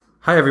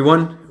Hi,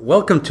 everyone.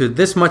 Welcome to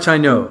This Much I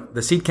Know, the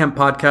Seedcamp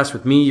podcast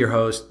with me, your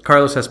host,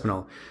 Carlos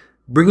Espinal,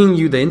 bringing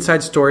you the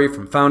inside story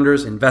from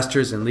founders,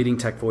 investors, and leading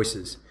tech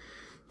voices.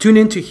 Tune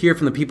in to hear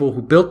from the people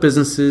who built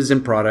businesses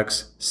and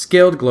products,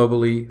 scaled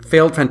globally,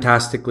 failed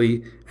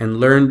fantastically,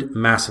 and learned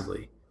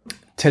massively.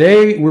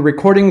 Today, we're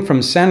recording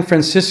from San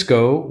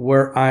Francisco,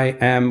 where I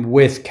am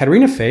with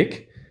Katerina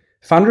Fake,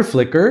 founder of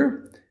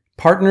Flickr,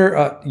 partner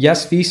at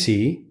Yes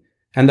VC,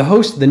 and the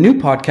host of the new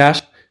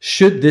podcast,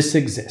 Should This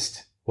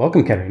Exist?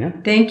 Welcome,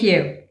 Katerina. Thank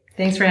you.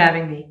 Thanks for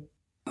having me.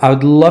 I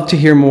would love to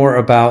hear more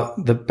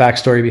about the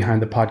backstory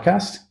behind the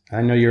podcast.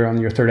 I know you're on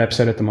your third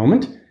episode at the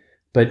moment,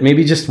 but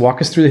maybe just walk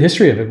us through the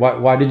history of it.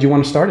 Why did you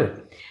want to start it?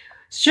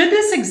 Should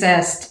This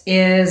Exist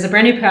is a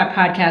brand new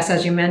podcast.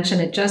 As you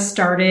mentioned, it just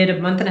started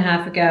a month and a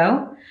half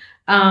ago.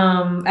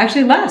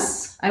 Actually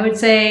less, I would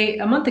say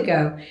a month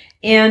ago.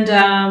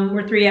 And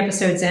we're 3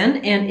 episodes in,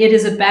 and it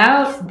is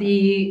about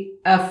the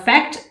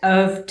effect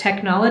of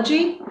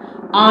technology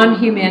on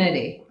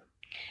humanity.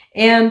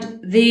 And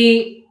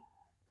the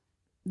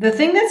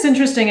thing that's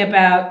interesting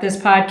about this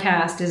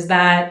podcast is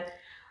that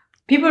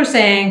people are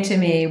saying to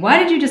me, why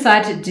did you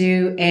decide to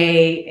do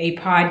a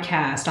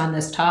podcast on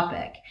this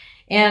topic?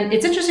 And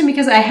it's interesting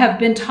because I have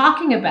been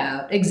talking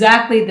about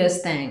exactly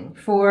this thing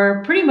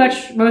for pretty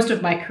much most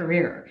of my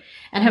career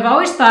and have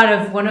always thought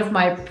of one of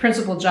my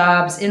principal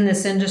jobs in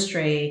this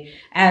industry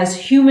as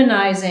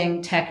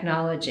humanizing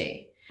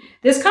technology.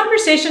 This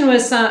conversation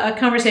was a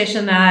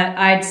conversation that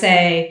I'd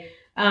say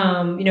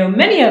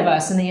many of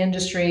us in the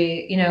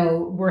industry,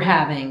 were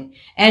having,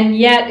 and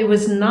yet it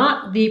was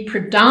not the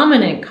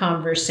predominant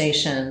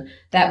conversation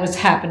that was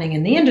happening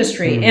in the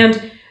industry. Mm.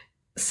 And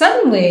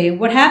suddenly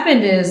what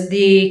happened is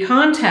the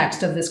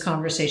context of this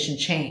conversation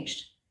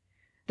changed.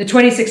 The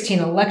 2016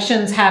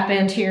 elections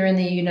happened here in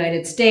the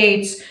United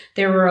States.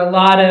 There were a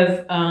lot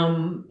of,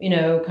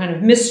 kind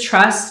of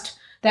mistrust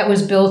that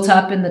was built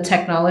up in the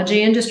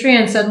technology industry.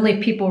 And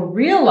suddenly people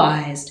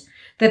realized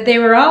that they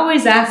were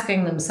always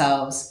asking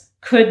themselves,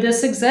 could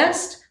this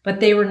exist?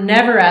 But they were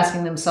never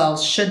asking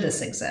themselves, should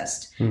this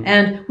exist? Mm.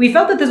 And we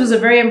felt that this was a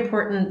very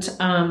important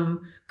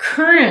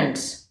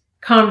current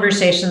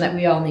conversation that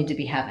we all need to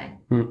be having.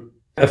 Mm.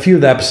 A few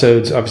of the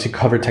episodes obviously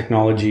cover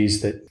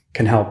technologies that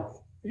can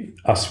help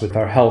us with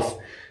our health.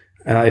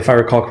 If I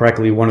recall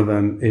correctly, one of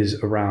them is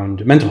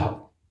around mental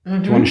health.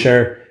 Mm-hmm. Do you want to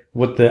share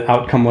what the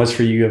outcome was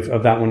for you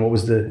of that one? What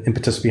was the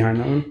impetus behind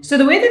that one? So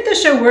the way that the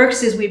show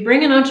works is we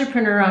bring an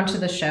entrepreneur onto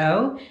the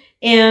show,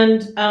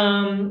 and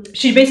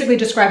she basically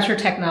describes her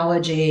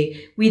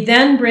technology. We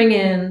then bring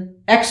in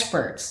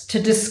experts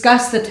to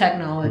discuss the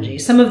technology,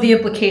 some of the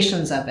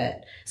implications of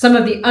it, some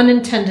of the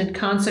unintended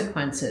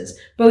consequences,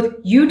 both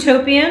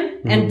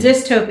utopian and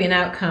dystopian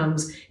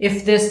outcomes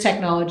if this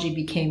technology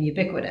became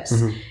ubiquitous.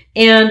 Mm-hmm.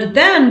 And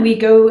then we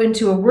go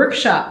into a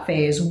workshop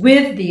phase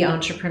with the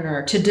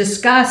entrepreneur to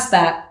discuss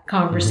that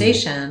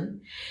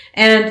conversation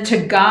and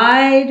to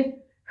guide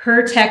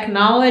her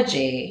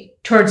technology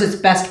towards its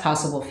best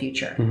possible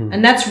future. Mm-hmm.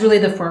 And that's really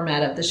the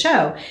format of the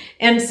show.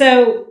 And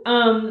so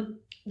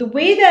the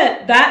way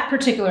that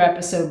particular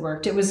episode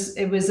worked, it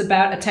was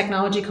about a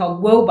technology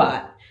called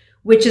Woebot,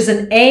 which is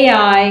an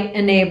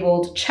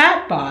AI-enabled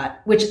chatbot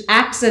which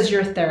acts as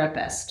your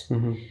therapist.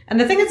 Mm-hmm. And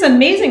the thing that's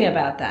amazing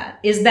about that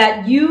is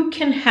that you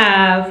can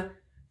have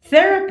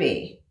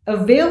therapy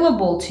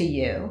available to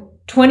you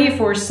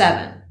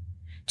 24/7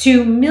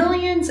 to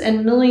millions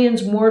and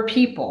millions more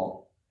people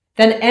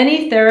than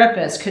any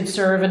therapist could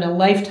serve in a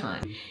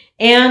lifetime.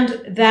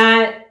 And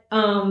that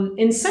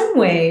in some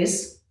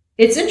ways,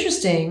 it's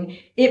interesting,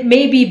 it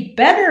may be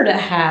better to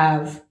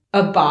have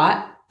a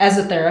bot as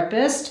a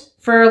therapist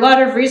for a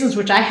lot of reasons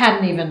which I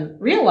hadn't even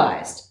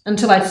realized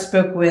until I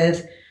spoke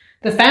with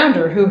the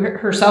founder, who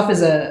herself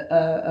is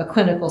a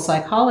clinical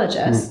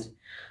psychologist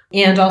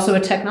and also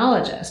a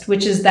technologist,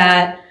 which is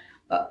that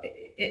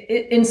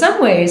in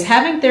some ways,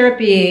 having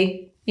therapy,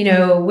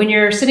 when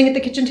you're sitting at the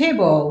kitchen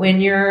table, when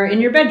you're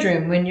in your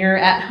bedroom, when you're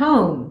at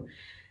home,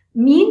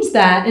 means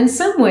that in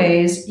some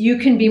ways you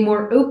can be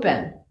more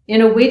open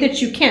in a way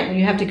that you can't when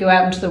you have to go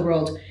out into the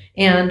world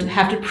and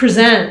have to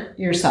present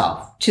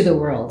yourself to the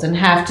world and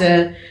have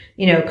to,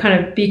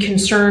 kind of be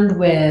concerned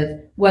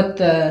with what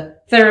the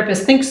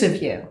therapist thinks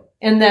of you.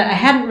 And that I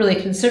hadn't really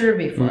considered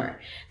before. Mm.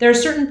 There are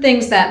certain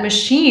things that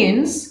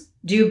machines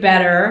do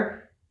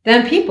better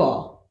than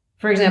people.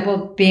 For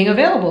example, being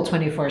available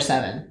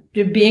 24/7.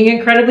 Being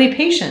incredibly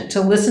patient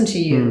to listen to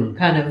you,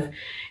 kind of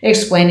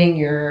explaining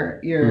your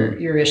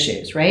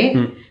issues, right?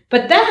 Mm.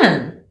 But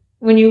then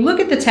when you look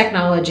at the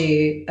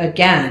technology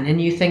again and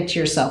you think to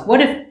yourself,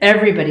 what if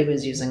everybody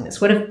was using this?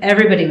 What if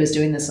everybody was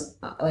doing this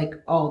like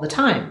all the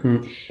time?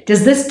 Mm.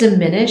 Does this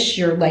diminish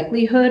your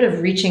likelihood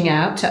of reaching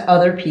out to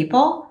other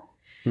people?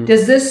 Mm.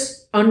 Does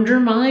this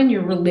undermine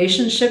your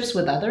relationships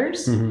with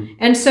others? Mm-hmm.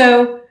 And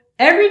so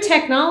every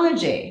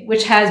technology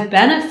which has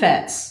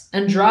benefits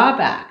and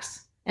drawbacks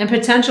and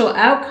potential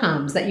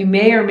outcomes that you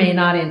may or may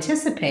not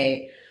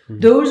anticipate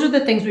Those are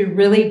the things we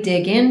really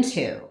dig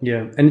into.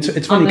 Yeah. And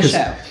it's funny because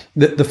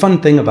the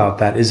fun thing about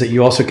that is that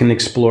you also can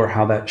explore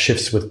how that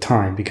shifts with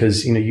time,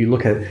 because, you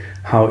look at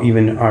how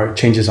even our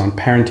changes on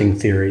parenting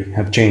theory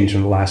have changed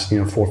in the last,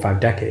 4 or 5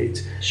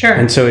 decades. Sure.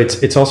 And so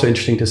it's also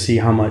interesting to see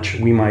how much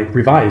we might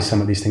revise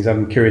some of these things.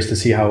 I'm curious to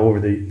see how over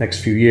the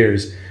next few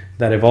years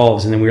that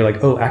evolves, and then we're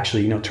like, oh,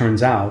 actually,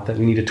 turns out that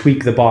we need to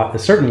tweak the bot a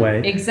certain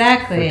way,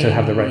 exactly, to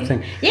have the right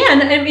thing. Yeah,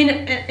 and I mean,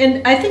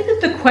 and I think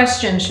that the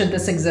question, should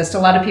this exist? A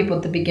lot of people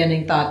at the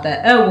beginning thought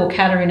that, oh, well,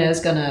 Katerina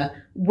is going to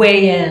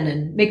weigh in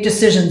and make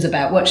decisions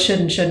about what should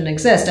and shouldn't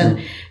exist,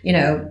 and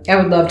I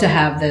would love to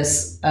have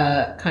this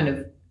kind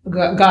of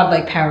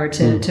godlike power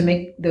to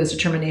make those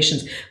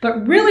determinations.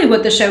 But really,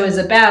 what the show is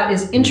about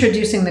is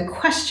introducing the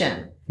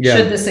question. Yeah.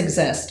 Should this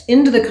exist,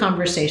 into the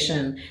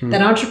conversation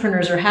that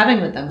entrepreneurs are having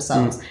with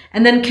themselves,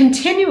 and then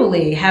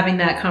continually having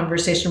that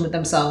conversation with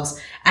themselves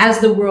as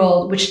the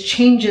world, which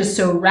changes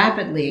so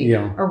rapidly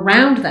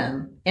around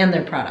them and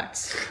their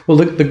products. Well,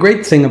 the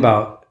great thing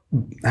about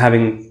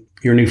having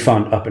your new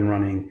fund up and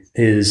running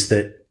is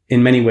that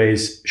in many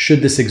ways,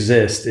 should this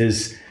exist,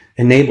 is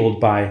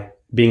enabled by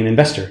being an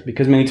investor,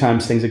 because many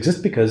times things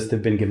exist because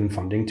they've been given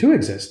funding to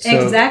exist. So,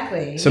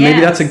 exactly. So maybe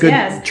that's a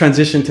good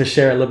transition to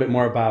share a little bit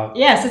more about.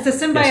 Yes, it's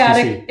a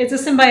symbiotic. It's a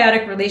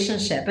symbiotic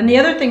relationship. And the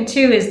other thing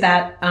too is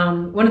that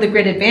one of the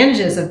great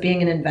advantages of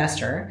being an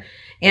investor,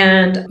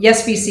 and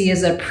YesVC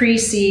is a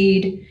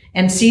pre-seed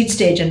and seed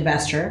stage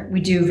investor. We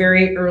do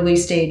very early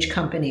stage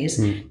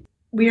companies.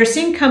 We are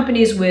seeing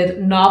companies with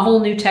novel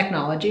new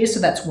technologies. So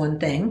that's one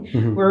thing.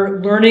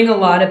 We're learning a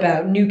lot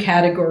about new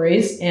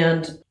categories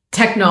and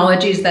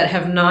technologies that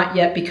have not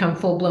yet become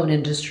full-blown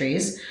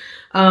industries.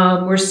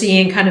 We're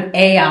seeing kind of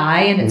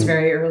AI in its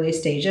very early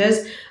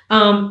stages.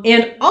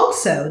 And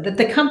also that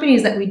the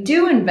companies that we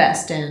do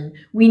invest in,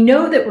 we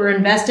know that we're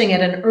investing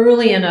at an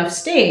early enough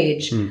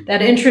stage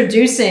that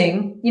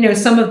introducing,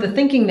 some of the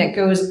thinking that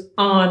goes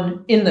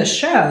on in the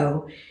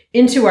show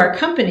into our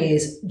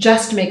companies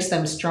just makes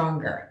them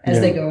stronger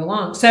as they go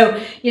along.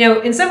 So,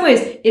 in some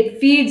ways it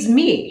feeds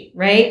me,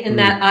 right? In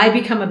that I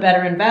become a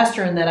better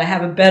investor, and that I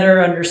have a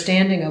better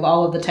understanding of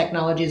all of the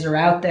technologies are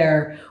out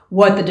there,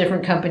 what the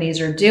different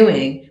companies are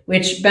doing,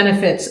 which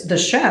benefits the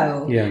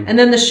show. Yeah. And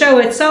then the show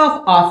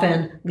itself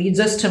often leads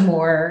us to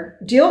more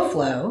deal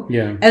flow,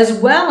 as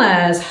well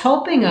as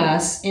helping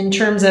us in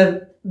terms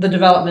of the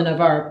development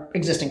of our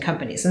existing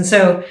companies. And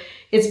so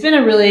it's been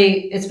a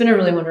really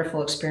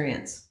wonderful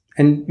experience.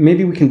 And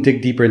maybe we can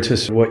dig deeper into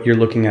what you're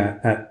looking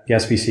at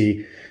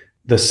YesVC,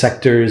 the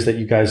sectors that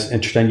you guys are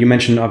interested in. You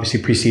mentioned obviously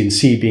pre-seed and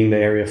seed being the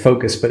area of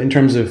focus, but in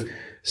terms of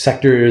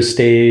sectors,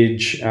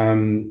 stage,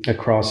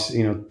 across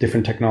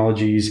different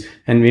technologies,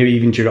 and maybe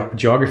even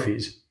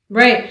geographies.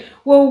 Right.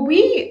 Well,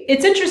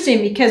 it's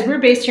interesting because we're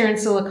based here in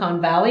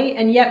Silicon Valley,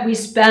 and yet we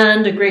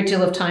spend a great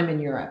deal of time in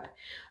Europe.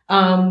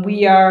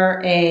 We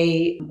are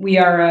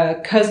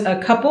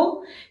a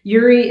couple.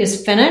 Yuri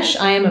is Finnish.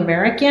 I am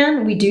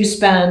American. We do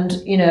spend,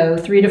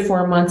 3 to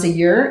 4 months a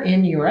year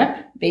in Europe,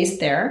 based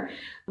there.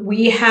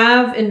 We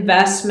have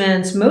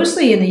investments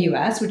mostly in the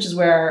US, which is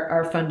where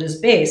our fund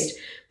is based,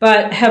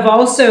 but have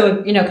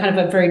also, kind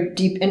of a very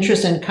deep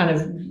interest and kind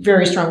of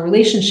very strong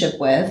relationship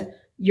with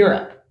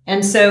Europe.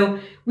 And so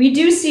we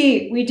do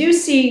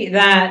see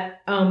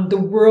that the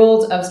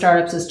world of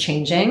startups is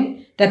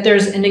changing, that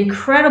there's an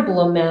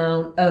incredible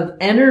amount of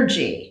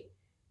energy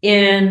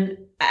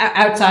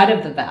outside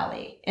of the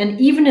Valley.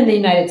 And even in the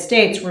United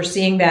States, we're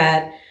seeing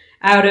that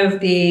out of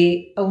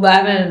the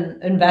 11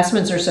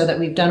 investments or so that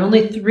we've done,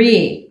 only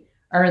 3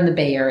 are in the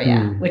Bay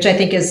Area, which I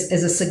think is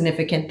a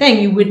significant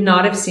thing. You would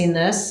not have seen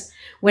this.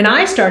 When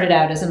I started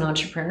out as an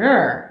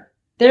entrepreneur,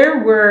 there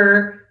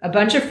were a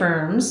bunch of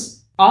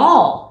firms,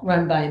 all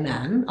run by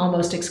men,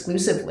 almost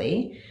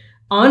exclusively,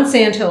 on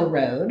Sand Hill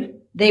Road.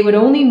 They would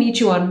only meet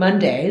you on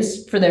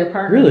Mondays for their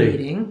partner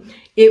meeting.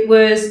 It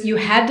was, you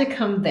had to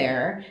come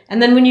there.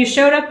 And then when you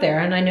showed up there,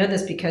 and I know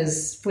this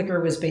because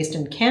Flickr was based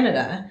in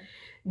Canada,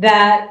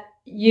 that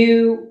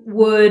you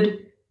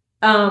would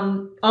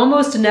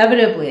almost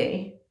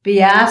inevitably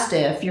be asked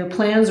if your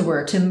plans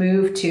were to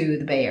move to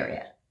the Bay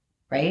Area,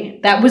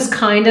 right? That was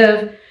kind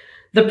of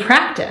the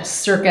practice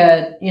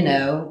circa,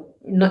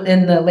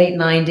 in the late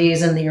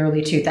 90s and the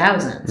early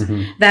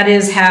 2000s. That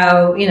is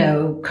how,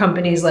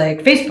 companies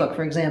like Facebook,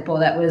 for example,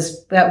 that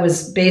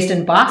was based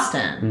in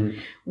Boston,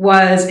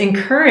 was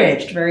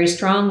encouraged very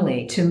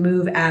strongly to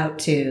move out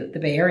to the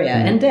Bay Area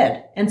and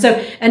did.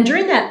 And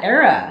during that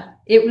era,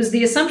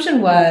 the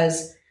assumption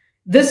was,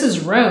 this is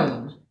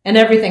Rome and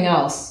everything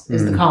else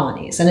is the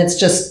colonies. And it's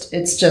just,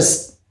 this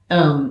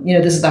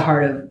is the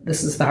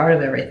heart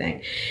of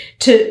everything.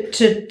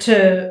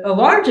 To a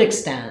large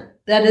extent,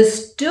 that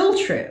is still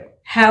true.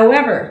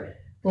 However,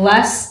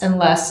 less and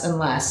less and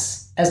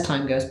less as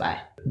time goes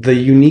by. The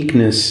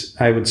uniqueness,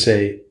 I would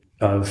say,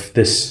 of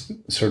this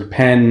sort of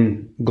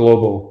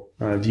pan-global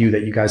view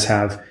that you guys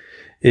have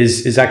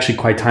is actually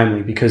quite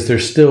timely, because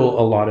there's still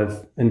a lot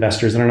of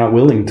investors that are not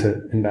willing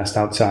to invest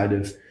outside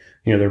of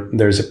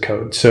their zip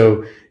code.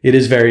 So it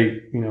is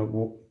very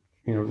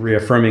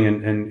reaffirming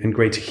and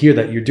great to hear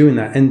that you're doing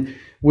that. And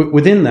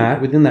within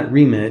that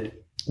remit,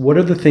 what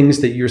are the things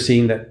that you're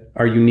seeing that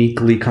are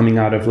uniquely coming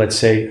out of, let's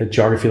say, a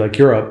geography like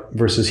Europe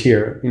versus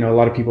here? A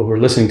lot of people who are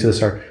listening to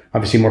this are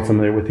obviously more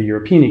familiar with the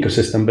European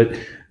ecosystem, but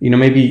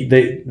maybe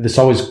it's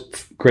always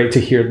great to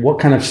hear what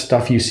kind of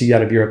stuff you see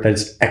out of Europe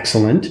that's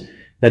excellent,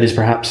 that is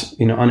perhaps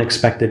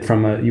unexpected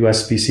from a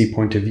US VC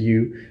point of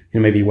view.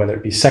 Maybe whether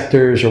it be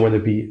sectors or whether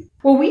it be.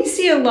 Well, we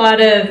see a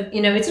lot of,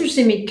 it's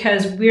interesting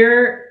because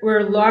we're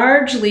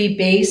largely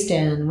based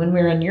when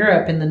we're in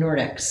Europe, in the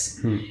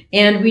Nordics.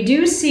 And we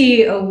do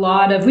see a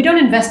lot of, we don't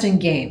invest in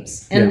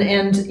games.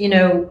 Finland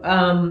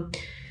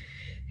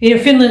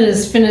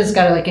has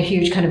got a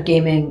huge kind of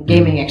gaming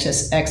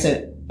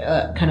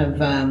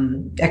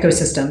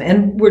ecosystem,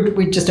 and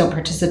we just don't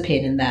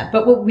participate in that.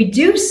 But what we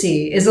do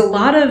see is a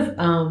lot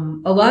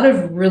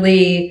of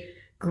really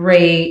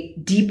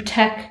great deep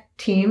tech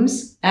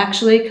teams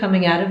actually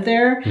coming out of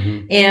there.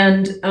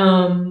 And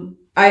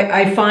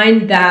I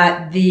find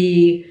that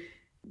the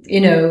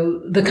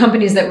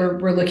companies that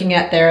we're looking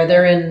at there,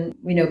 they're in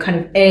kind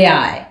of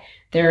AI,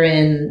 they're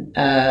in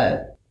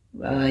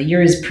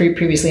Yuri's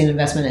previously an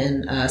investment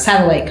in a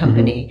satellite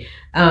company.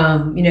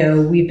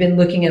 We've been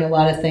looking at a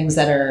lot of things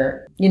that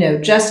are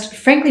just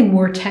frankly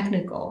more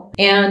technical,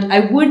 and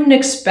I wouldn't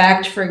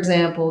expect, for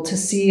example, to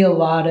see a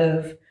lot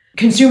of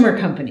consumer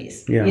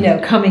companies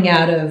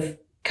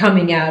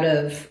coming out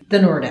of the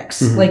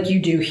Nordics like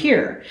you do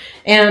here.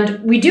 And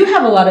we do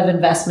have a lot of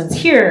investments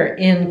here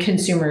in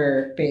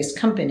consumer-based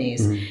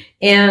companies.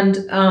 And,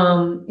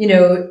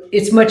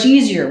 it's much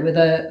easier with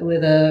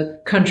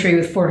a country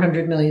with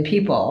 400 million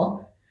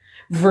people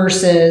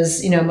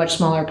versus, much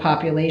smaller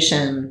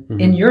population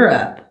in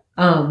Europe,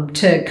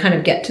 to kind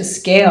of get to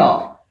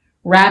scale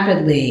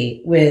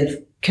rapidly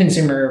with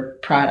consumer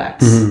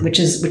products, which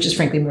is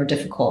frankly more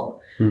difficult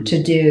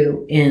to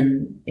do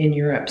in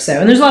Europe. So,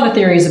 and there's a lot of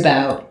theories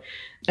about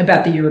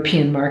the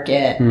European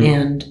market.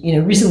 And,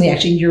 recently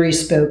actually Yuri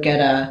spoke at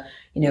a,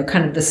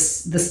 kind of the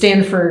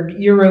Stanford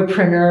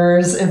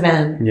Europreneurs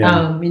event,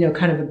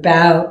 kind of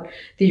about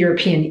the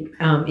European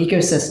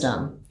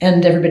ecosystem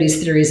and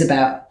everybody's theories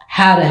about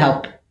how to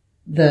help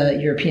the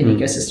European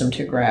ecosystem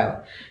to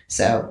grow.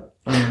 So,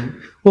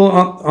 well,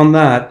 on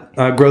that,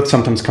 growth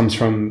sometimes comes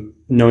from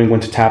knowing when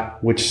to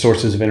tap which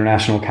sources of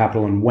international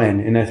capital and when.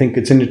 And I think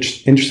it's an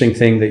interesting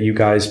thing that you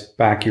guys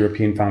back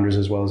European founders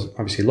as well as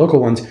obviously local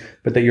ones,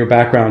 but that your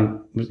background,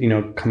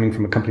 coming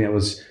from a company that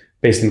was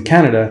based in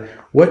Canada,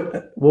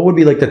 what would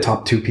be the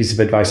top two pieces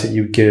of advice that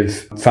you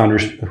give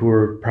founders who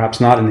are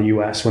perhaps not in the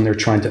US when they're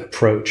trying to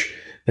approach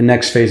the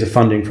next phase of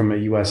funding from a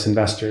US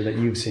investor that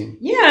you've seen?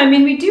 Yeah,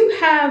 we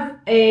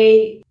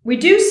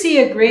do see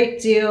a great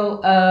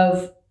deal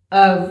of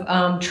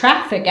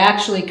traffic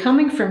actually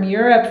coming from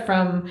Europe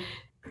from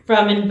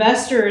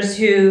investors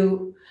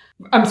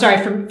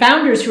from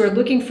founders who are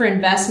looking for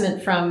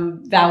investment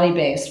from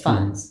Valley-based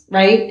funds,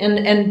 right?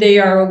 And they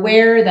are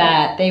aware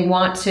that they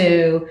want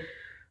to,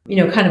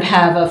 kind of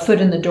have a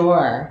foot in the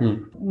door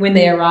when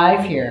they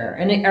arrive here,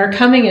 and are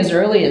coming as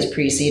early as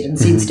pre-seed and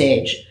seed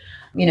stage,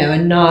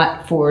 and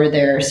not for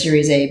their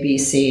Series A, B,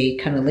 C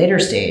kind of later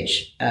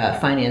stage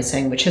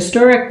financing, which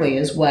historically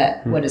is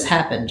what has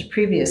happened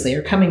previously,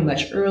 or coming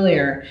much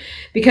earlier,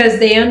 because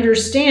they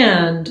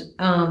understand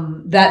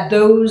that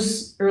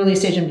those early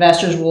stage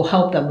investors will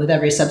help them with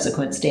every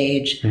subsequent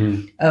stage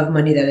of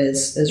money that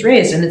is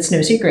raised. And it's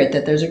no secret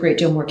that there's a great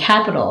deal more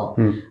capital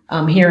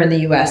here in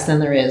the US than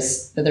there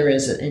is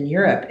in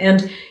Europe.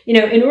 And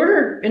in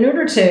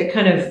order to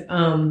kind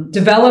of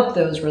develop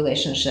those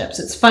relationships,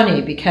 it's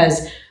funny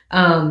because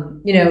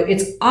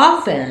it's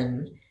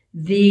often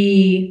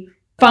the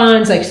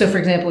funds, so for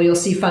example, you'll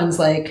see funds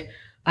Creandum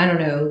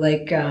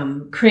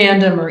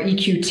or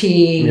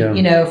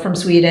EQT, from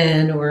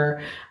Sweden,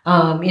 or,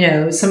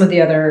 some of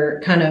the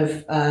other kind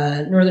of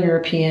Northern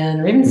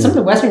European or even some of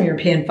the Western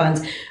European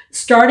funds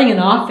starting an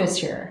office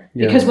here.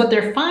 Because what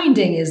they're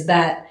finding is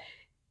that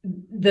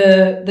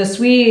the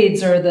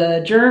Swedes or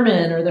the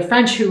German or the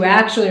French who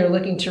actually are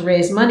looking to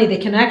raise money, they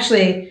can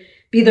actually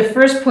be the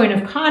first point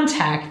of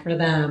contact for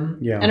them,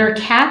 and are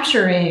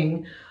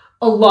capturing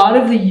a lot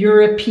of the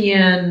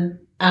European,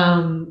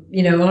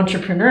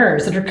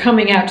 entrepreneurs that are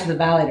coming out to the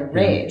Valley to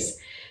raise.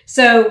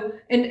 So,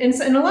 in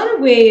a lot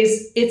of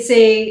ways, it's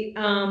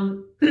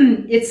an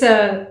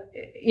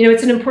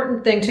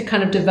important thing to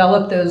kind of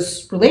develop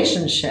those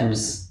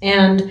relationships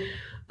and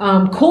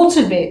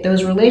cultivate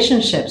those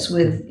relationships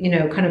with,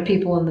 kind of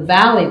people in the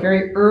Valley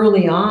very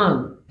early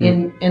on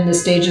in the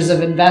stages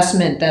of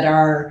investment that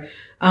are,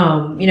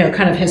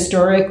 kind of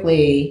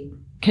historically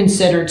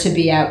considered to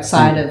be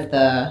outside of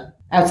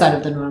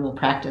the normal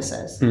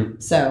practices.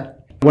 So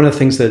one of the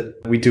things that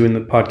we do in the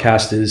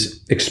podcast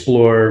is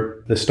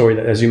explore the story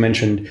that, as you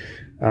mentioned,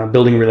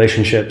 building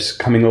relationships,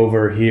 coming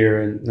over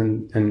here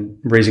and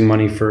raising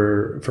money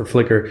for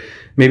Flickr.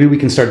 Maybe we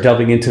can start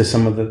delving into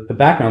some of the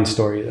background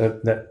story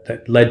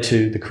that led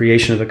to the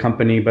creation of the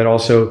company, but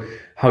also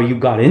how you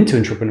got into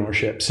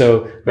entrepreneurship.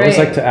 So I always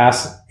like to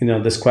ask,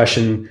 this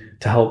question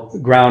to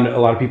help ground a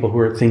lot of people who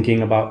are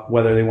thinking about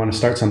whether they want to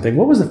start something.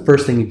 What was the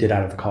first thing you did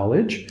out of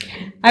college?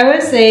 I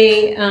was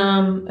a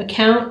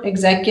account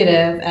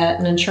executive at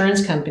an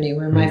insurance company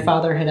where my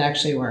father had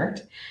actually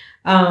worked.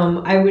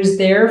 I was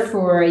there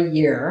for a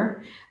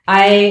year.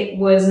 I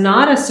was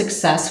not a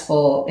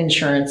successful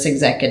insurance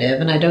executive,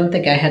 and I don't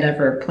think I had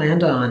ever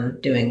planned on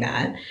doing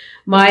that.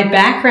 My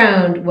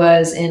background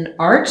was in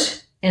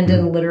art and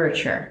in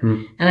literature.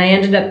 And I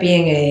ended up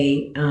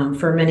being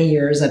for many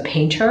years, a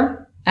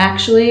painter,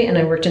 actually, and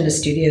I worked in a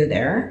studio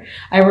there.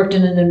 I worked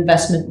in an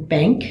investment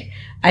bank.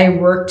 I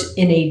worked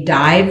in a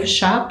dive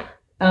shop,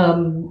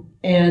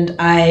 and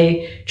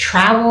I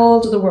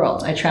traveled the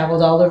world. I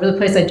traveled all over the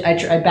place. I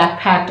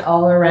backpacked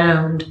all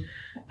around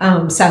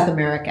South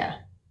America.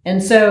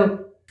 And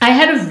so I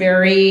had a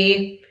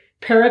very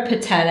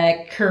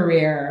peripatetic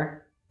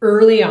career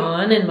early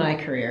on in my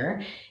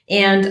career.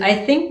 And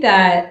I think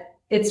that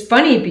it's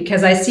funny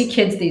because I see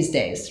kids these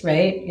days,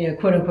 right?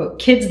 Quote unquote,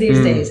 kids these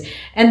days.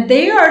 And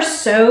they are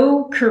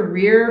so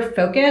career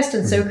focused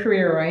and so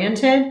career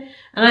oriented.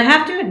 And I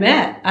have to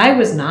admit, I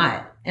was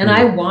not. And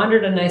I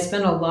wandered and I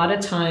spent a lot of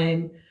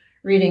time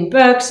reading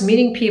books,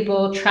 meeting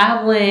people,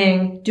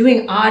 traveling,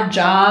 doing odd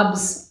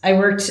jobs. I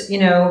worked,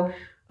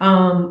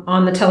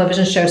 on the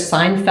television show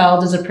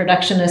Seinfeld as a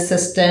production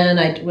assistant.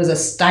 I was a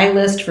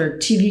stylist for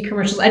TV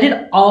commercials. I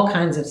did all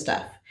kinds of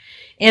stuff.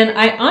 And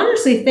I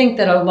honestly think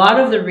that a lot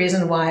of the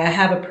reason why I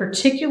have a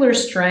particular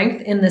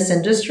strength in this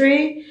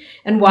industry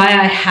and why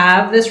I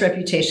have this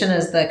reputation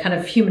as the kind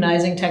of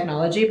humanizing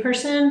technology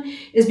person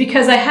is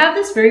because I have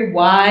this very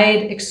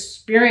wide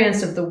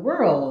experience of the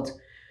world,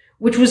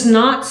 which was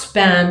not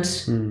spent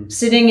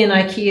sitting in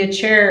IKEA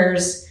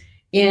chairs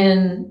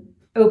in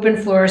open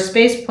floor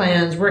space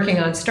plans working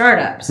on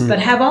startups, but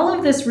have all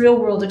of this real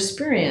world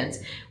experience,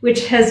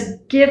 which has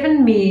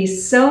given me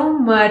so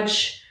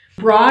much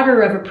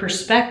broader of a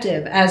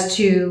perspective as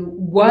to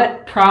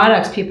what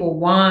products people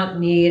want,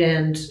 need,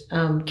 and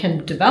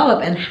can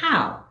develop and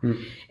how.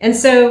 And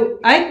so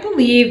I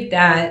believe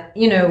that,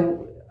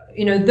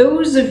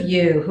 those of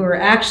you who are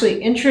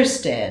actually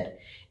interested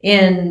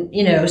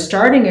in,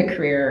 starting a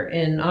career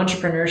in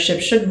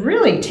entrepreneurship should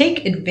really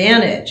take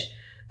advantage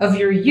of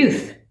your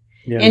youth.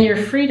 And your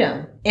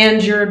freedom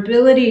and your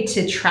ability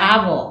to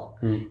travel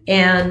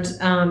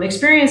and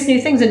experience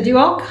new things and do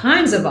all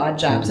kinds of odd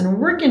jobs and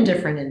work in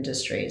different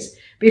industries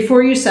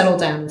before you settle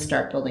down and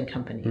start building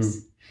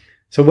companies.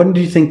 So when do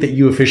you think that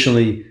you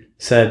officially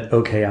said,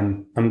 okay,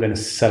 I'm going to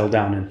settle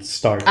down and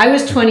start? I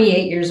was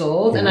 28 years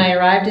old and I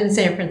arrived in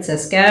San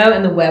Francisco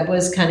and the web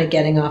was kind of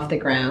getting off the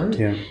ground.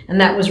 And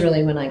that was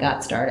really when I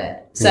got started.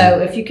 So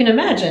if you can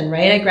imagine,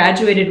 right, I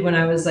graduated when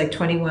I was like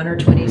 21 or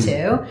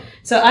 22.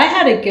 So I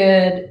had a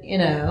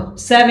good,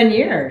 7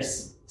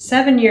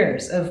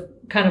 years of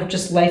kind of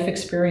just life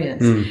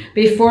experience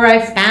before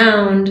I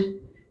found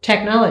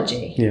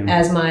technology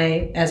as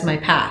my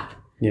path.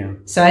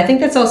 So I think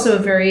that's also a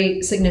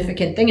very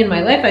significant thing in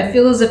my life. I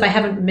feel as if I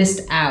haven't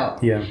missed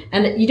out.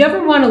 And you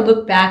never want to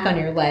look back on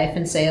your life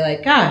and say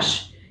like,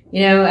 gosh,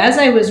 as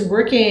I was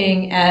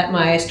working at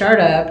my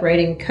startup,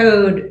 writing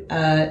code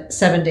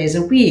 7 days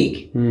a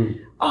week,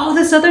 all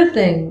this other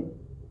thing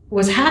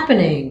was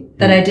happening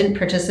that I didn't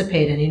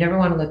participate in. You never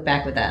want to look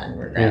back with that and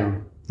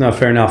regret. No,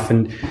 fair enough.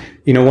 And,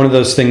 one of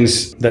those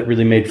things that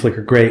really made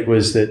Flickr great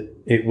was that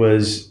it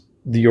was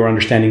your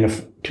understanding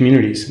of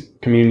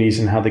communities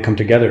and how they come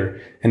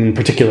together. And in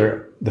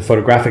particular, the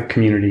photographic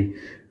community,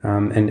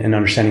 and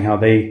understanding how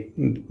they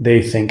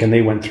think and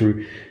they went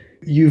through.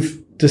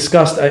 You've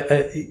discussed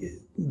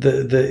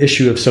the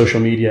issue of social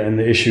media and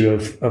the issue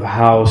of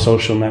how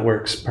social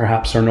networks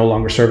perhaps are no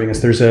longer serving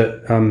us. There's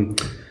a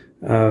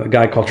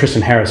guy called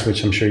Tristan Harris,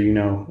 which I'm sure you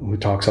know, who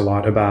talks a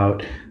lot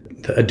about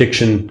the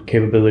addiction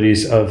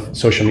capabilities of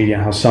social media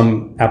and how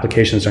some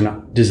applications are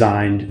not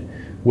designed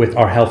with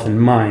our health in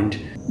mind.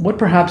 What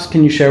perhaps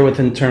can you share with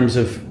in terms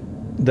of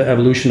the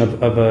evolution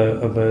of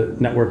a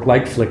network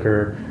like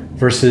Flickr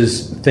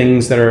versus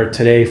things that are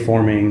today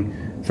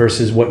forming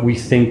versus what we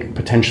think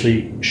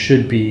potentially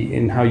should be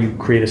in how you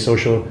create a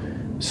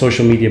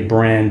social media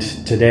brand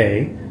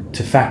today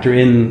to factor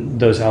in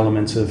those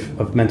elements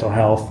of mental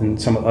health and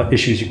some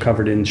issues you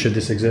covered in Should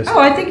This Exist? Oh,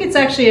 I think it's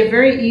actually a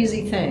very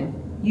easy thing.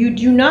 You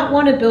do not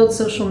want to build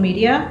social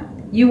media.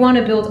 You want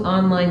to build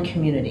online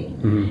community.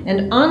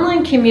 And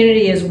online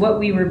community is what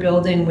we were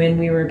building when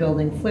we were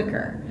building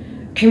Flickr.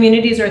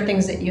 Communities are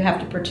things that you have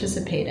to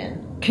participate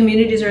in.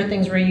 Communities are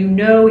things where you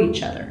know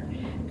each other.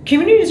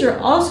 Communities are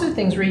also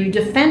things where you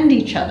defend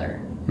each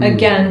other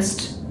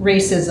against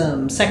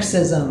racism,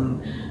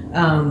 sexism,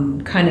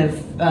 kind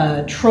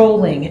of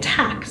trolling,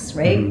 attacks,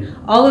 right?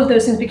 All of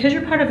those things because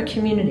you're part of a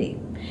community.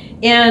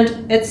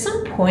 And at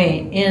some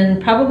point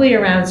in probably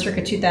around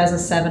circa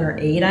 2007 or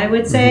 8, I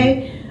would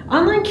say,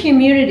 online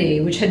community,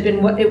 which had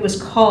been what it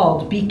was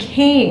called,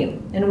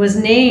 became and was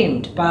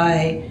named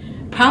by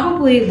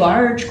probably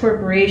large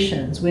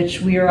corporations,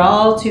 which we are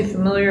all too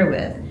familiar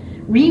with,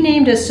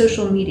 renamed as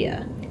social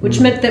media,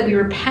 which meant that we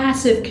were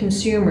passive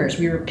consumers.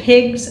 We were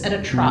pigs at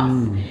a trough.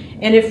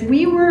 And if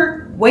we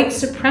were white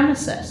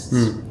supremacists,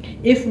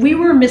 if we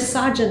were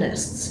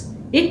misogynists,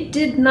 it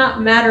did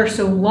not matter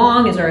so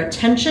long as our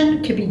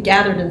attention could be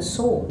gathered and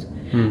sold.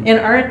 And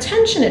our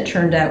attention, it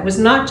turned out, was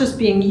not just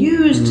being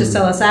used to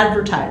sell us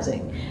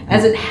advertising,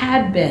 as it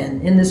had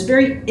been in this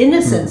very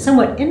innocent,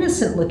 somewhat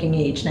innocent looking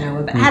age now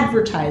of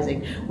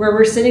advertising, where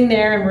we're sitting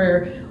there and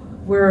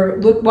we're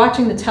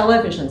watching the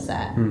television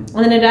set, and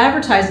then it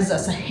advertises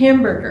us a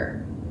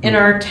hamburger, and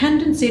our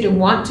tendency to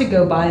want to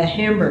go buy a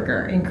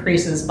hamburger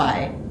increases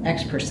by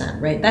X%,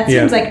 right? That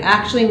seems like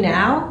actually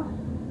now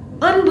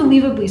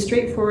unbelievably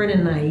straightforward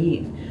and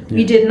naive.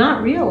 We did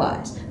not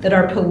realize that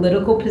our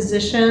political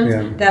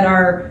positions, that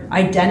our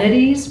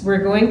identities were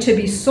going to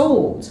be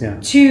sold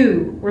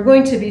to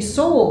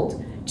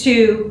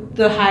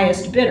the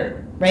highest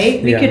bidder,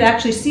 right? We could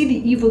actually see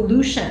the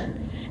evolution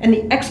and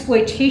the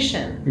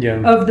exploitation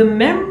of the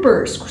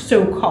members,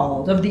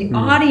 so-called, of the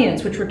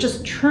audience, which were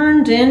just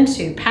turned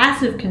into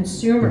passive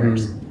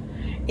consumers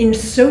in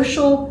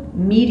social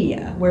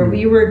media, where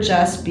we were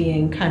just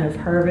being kind of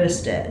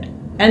harvested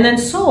and then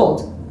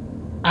sold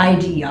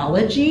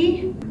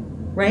ideology,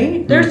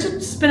 right? There's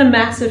just been a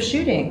massive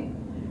shooting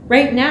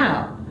right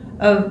now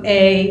of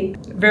a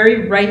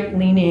very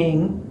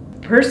right-leaning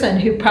person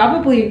who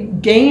probably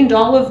gained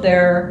all of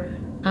their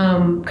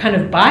kind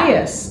of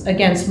bias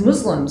against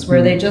Muslims,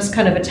 where they just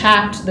kind of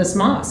attacked this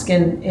mosque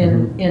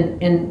in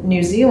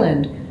New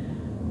Zealand,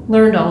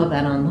 learned all of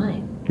that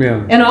online.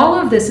 And all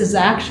of this has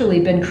actually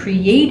been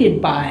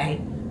created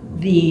by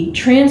the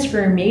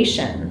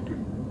transformation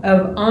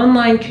of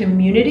online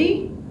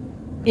community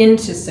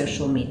into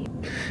social media.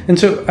 And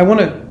so I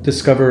want to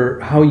discover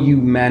how you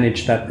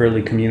managed that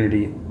early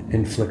community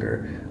in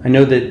Flickr. I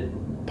know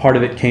that part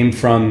of it came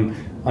from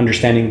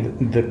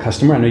understanding the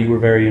customer. I know you were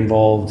very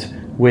involved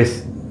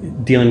with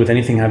dealing with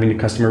anything having to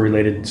customer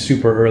related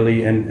super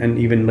early and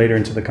even later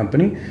into the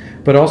company,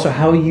 but also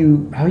how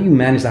you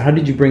manage that. How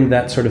did you bring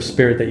that sort of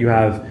spirit that you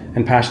have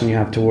and passion you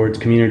have towards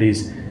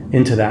communities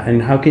into that?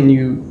 And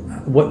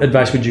what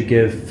advice would you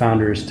give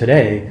founders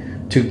today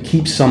to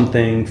keep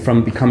something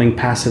from becoming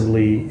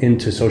passively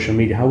into social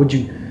media? How would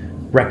you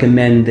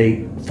recommend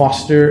they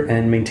foster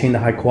and maintain the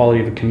high quality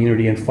of a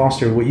community and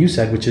foster what you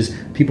said, which is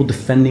people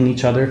defending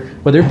each other,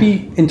 whether it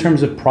be in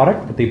terms of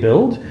product that they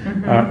build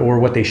or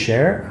what they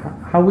share?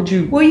 How would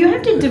you? Well, you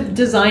have to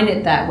design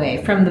it that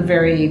way from the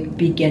very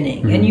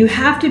beginning. And you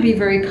have to be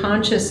very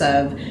conscious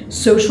of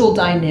social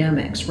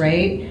dynamics,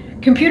 right?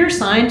 Computer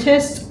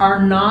scientists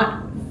are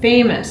not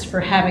famous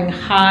for having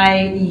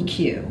high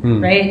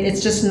EQ, right?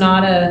 It's just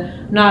not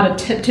a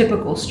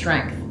typical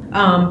strength.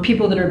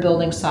 People that are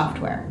building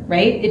software,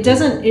 right? It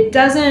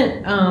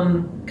doesn't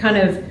kind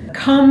of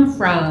come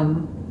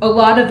from a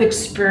lot of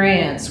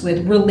experience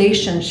with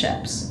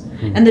relationships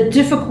and the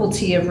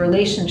difficulty of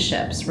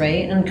relationships,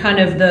 right? And kind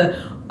of the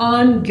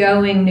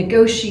ongoing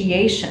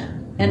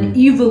negotiation and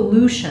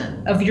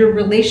evolution of your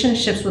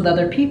relationships with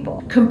other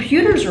people.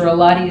 Computers are a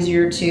lot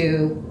easier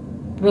to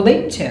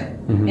relate to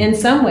in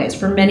some ways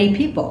for many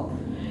people.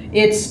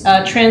 It's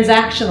a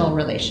transactional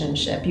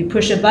relationship. You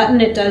push a button,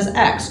 it does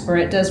X or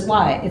it does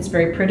Y. It's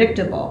very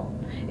predictable.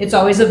 It's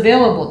always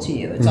available to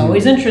you. It's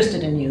always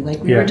interested in you,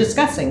 like we were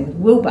discussing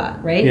with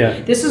Woebot,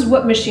 right? This is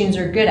what machines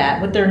are good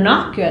at. What they're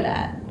not good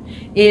at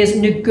is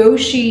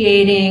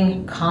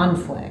negotiating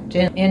conflict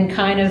and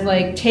kind of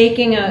like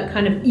taking a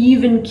kind of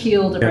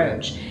even-keeled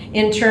approach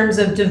in terms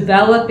of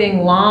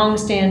developing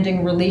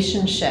long-standing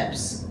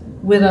relationships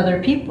with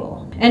other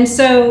people. And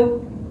so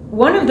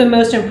one of the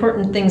most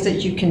important things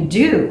that you can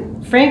do,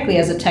 frankly,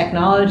 as a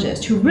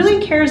technologist who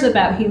really cares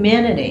about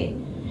humanity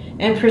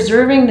and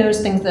preserving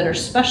those things that are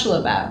special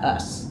about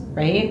us,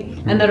 right?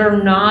 And that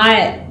are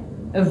not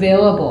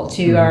available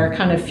to our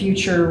kind of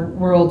future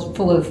world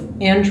full of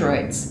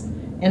androids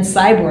and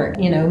cyborg,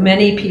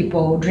 many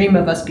people dream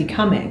of us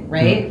becoming,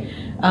 right?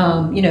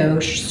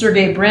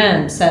 Sergey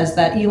Brin says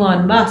that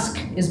Elon Musk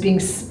is being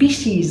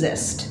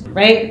speciesist,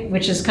 right?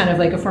 Which is kind of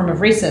like a form of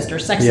racist or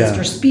sexist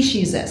or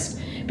speciesist,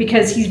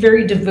 because he's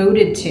very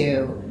devoted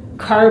to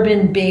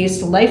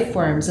carbon-based life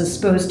forms as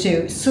opposed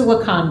to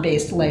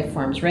silicon-based life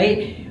forms,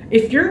 right?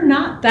 If you're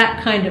not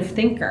that kind of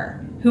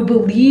thinker who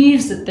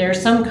believes that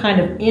there's some kind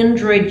of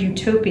android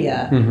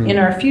utopia in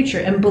our future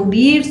and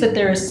believes that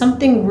there is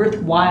something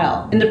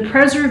worthwhile in the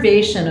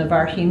preservation of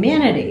our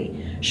humanity,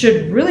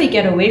 should really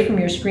get away from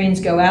your screens,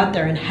 go out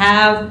there and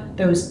have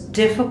those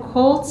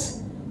difficult,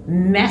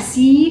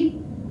 messy,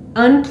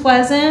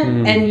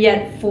 unpleasant, and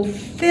yet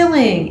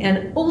fulfilling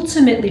and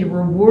ultimately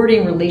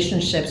rewarding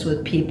relationships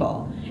with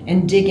people,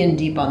 and dig in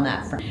deep on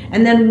that front.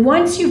 And then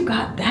once you've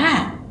got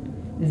that,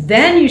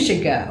 then you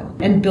should go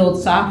and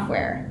build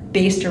software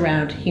based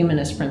around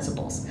humanist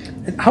principles.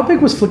 How big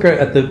was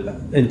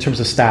Flickr in terms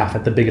of staff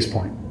at the biggest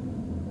point?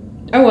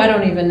 Oh, I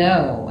don't even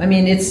know. I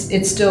mean,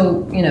 it's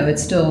still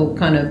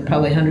kind of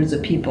probably hundreds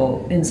of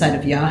people inside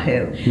of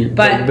Yahoo.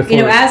 But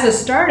as a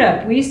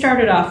startup, we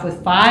started off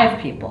with 5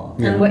 people,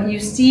 and what you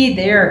see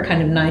there,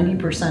 kind of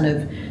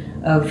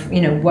 90% of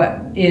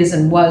what is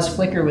and was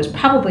Flickr was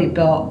probably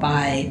built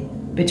by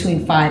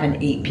between 5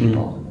 and 8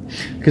 people.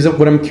 Because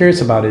what I'm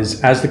curious about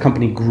is, as the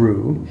company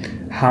grew,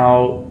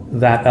 how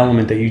that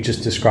element that you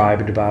just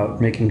described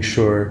about making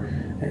sure,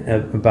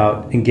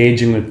 about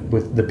engaging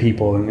with the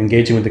people and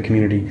engaging with the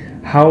community,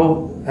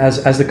 how,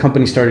 as the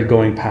company started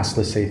going past,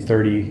 let's say,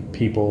 30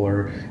 people,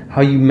 or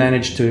how you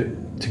managed to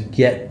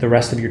get the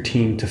rest of your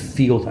team to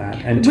feel that.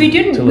 And we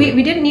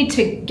didn't need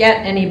to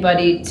get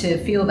anybody to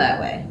feel that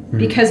way,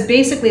 because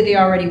basically they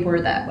already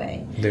were that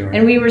way.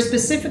 And we were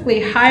specifically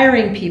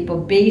hiring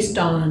people based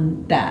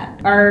on that.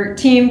 Our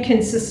team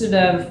consisted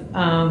of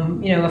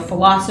a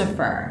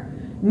philosopher,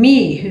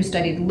 me, who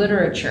studied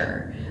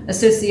literature, a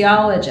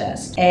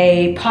sociologist,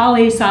 a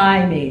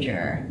poli-sci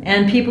major,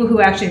 and people who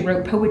actually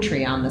wrote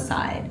poetry on the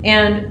side.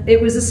 And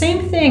it was the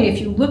same thing. If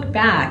you look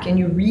back and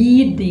you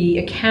read the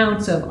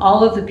accounts of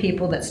all of the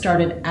people that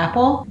started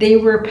Apple, they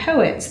were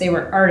poets, they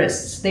were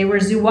artists, they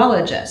were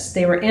zoologists,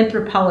 they were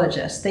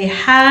anthropologists. They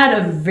had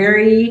a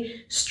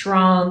very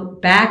strong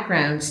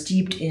background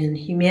steeped in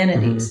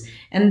humanities.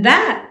 And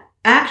that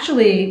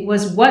actually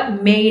was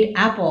what made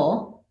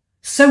Apple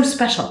so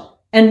special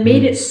and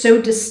made it so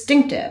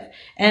distinctive,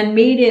 and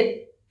made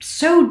it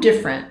so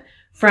different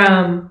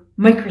from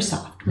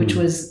Microsoft, which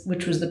was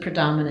the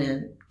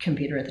predominant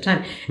computer at the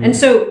time. And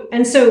so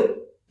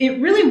it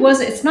really was,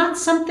 it's not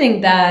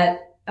something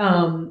that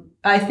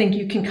I think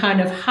you can kind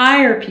of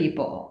hire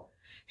people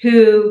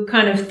who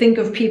kind of think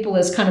of people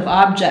as kind of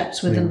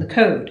objects within the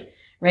code,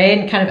 right?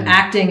 And kind of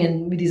acting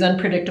in with these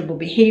unpredictable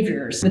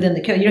behaviors within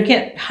the code. You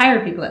can't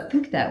hire people that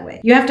think that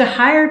way. You have to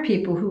hire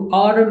people who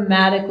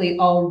automatically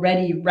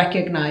already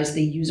recognize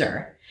the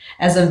user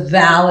as a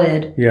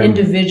valid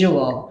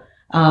individual,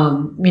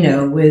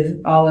 with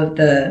all of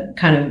the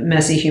kind of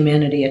messy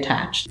humanity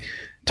attached.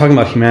 Talking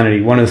about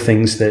humanity, one of the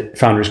things that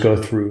founders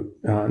go through,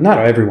 not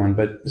everyone,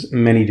 but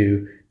many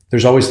do,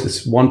 there's always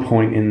this one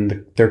point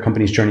in their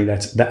company's journey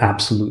that's the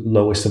absolute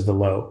lowest of the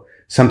low.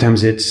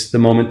 Sometimes it's the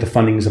moment the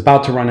funding is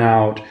about to run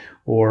out,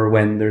 or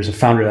when there's a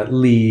founder that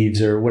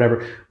leaves or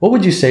whatever. What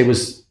would you say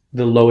was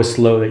the lowest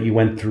low that you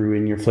went through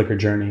in your Flickr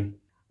journey?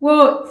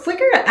 Well,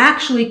 Flickr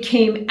actually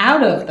came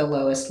out of the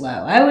lowest low.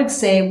 I would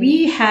say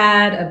we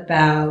had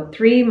about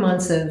 3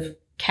 months of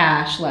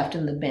cash left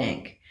in the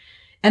bank.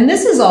 And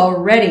this is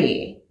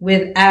already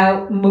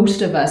without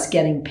most of us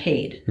getting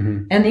paid.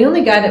 And the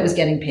only guy that was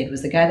getting paid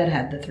was the guy that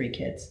had the 3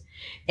 kids.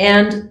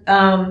 And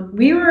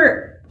we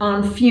were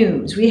on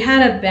fumes. We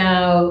had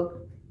about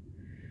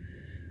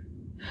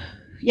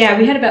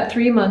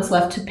 3 months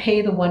left to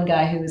pay the one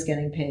guy who was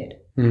getting paid.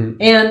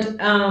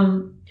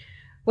 And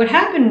what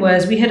happened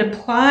was we had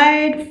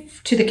applied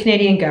to the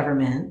Canadian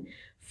government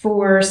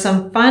for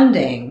some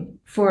funding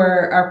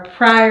for our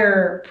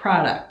prior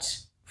product,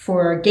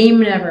 for Game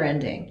Never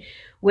Ending,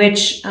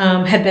 which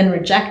had been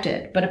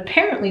rejected. But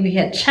apparently we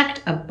had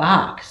checked a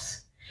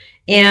box,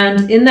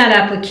 and in that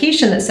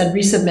application that said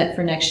resubmit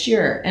for next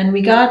year. And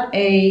we got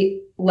a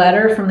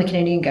letter from the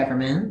Canadian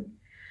government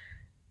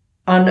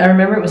on, I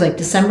remember it was like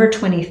December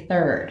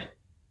 23rd,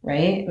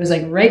 right? It was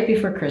like right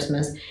before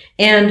Christmas.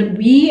 And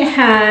we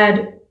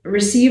had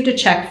received a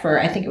check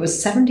for, I think it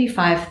was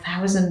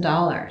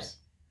 $75,000,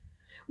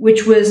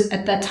 which was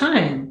at that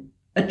time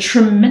a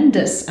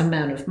tremendous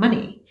amount of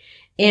money.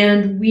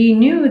 And we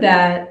knew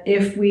that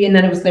if we, and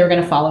then they were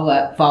going to follow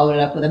it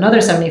up with another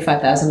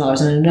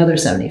 $75,000 and another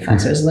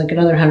 $75,000. So it was like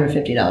another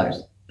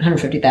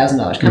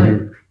 $150,000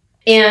 coming.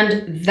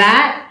 And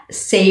that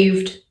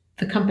saved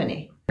the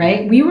company,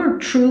 right? We were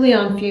truly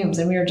on fumes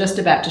and we were just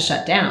about to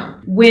shut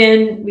down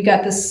when we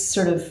got this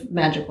sort of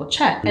magical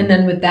check. And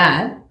then with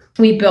that,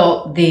 we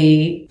built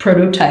the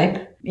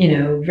prototype,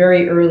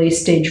 very early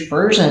stage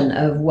version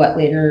of what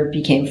later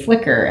became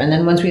Flickr. And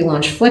then once we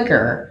launched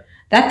Flickr,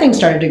 that thing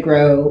started to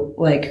grow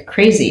like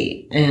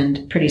crazy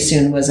and pretty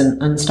soon was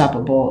an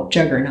unstoppable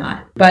juggernaut.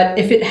 But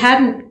if it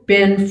hadn't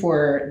been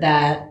for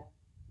that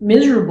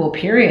miserable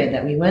period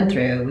that we went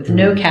through with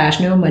no cash,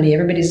 no money,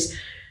 everybody's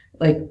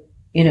like,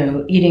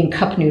 eating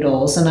cup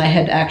noodles. And I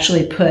had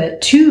actually put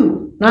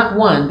 2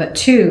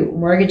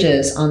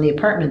 mortgages on the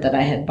apartment that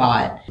I had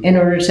bought in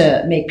order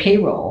to make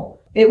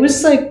payroll. It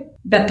was like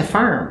bet the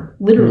farm,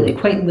 literally,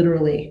 quite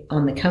literally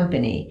on the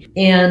company.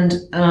 And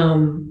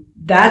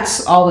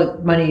that's all the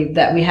money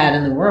that we had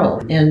in the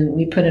world. And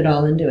we put it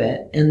all into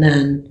it. And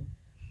then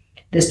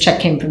this check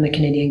came from the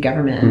Canadian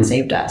government and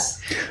saved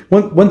us.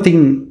 One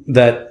thing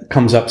that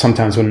comes up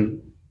sometimes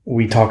when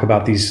we talk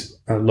about these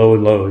low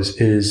lows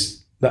is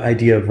the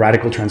idea of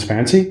radical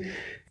transparency.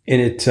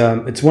 And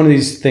it's one of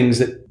these things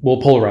that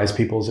will polarize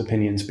people's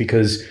opinions,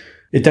 because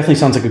it definitely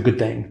sounds like a good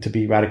thing to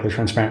be radically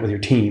transparent with your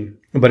team.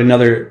 But in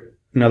other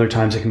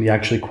times it can be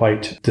actually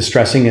quite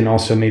distressing and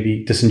also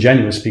maybe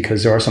disingenuous,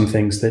 because there are some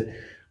things that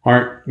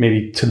aren't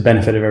maybe to the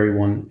benefit of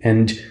everyone.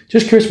 And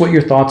just curious what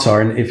your thoughts are,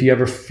 and if you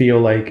ever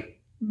feel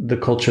like the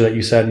culture that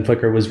you set in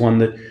Flickr was one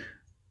that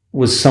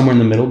was somewhere in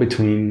the middle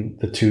between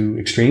the two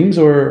extremes,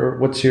 or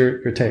what's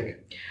your take?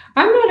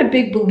 I'm not a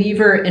big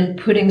believer in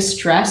putting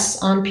stress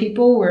on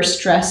people where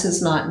stress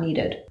is not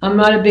needed. I'm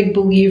not a big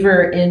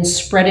believer in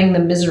spreading the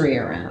misery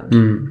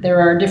around. There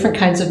are different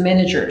kinds of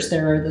managers.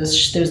 There's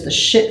the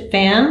shit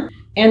fan,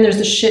 and there's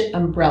the shit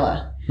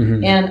umbrella.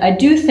 Mm-hmm. And I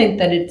do think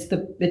that it's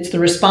the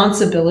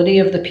responsibility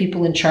of the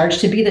people in charge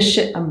to be the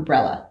shit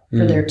umbrella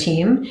for their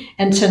team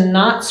and to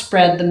not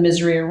spread the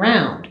misery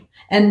around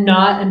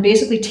and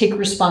basically take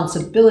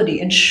responsibility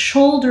and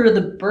shoulder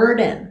the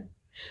burden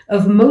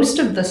of most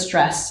of the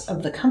stress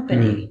of the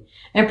company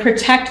and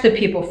protect the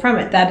people from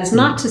it. That is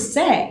not to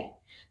say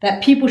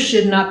that people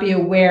should not be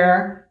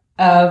aware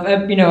of,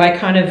 I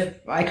kind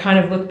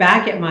of look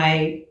back at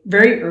my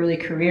very early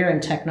career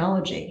in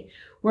technology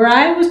where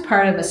I was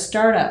part of a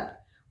startup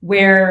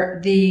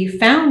where the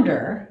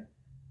founder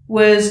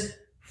was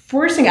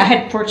I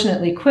had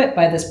fortunately quit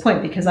by this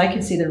point because I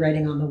could see the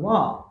writing on the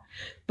wall,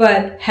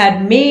 but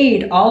had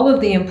made all of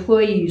the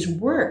employees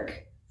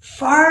work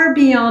far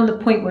beyond the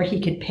point where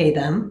he could pay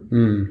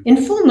them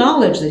in full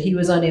knowledge that he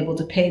was unable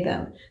to pay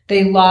them.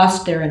 They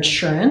lost their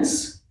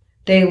insurance.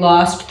 They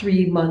lost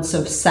 3 months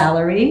of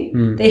salary.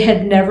 They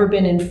had never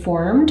been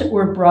informed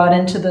or brought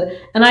into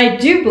and I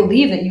do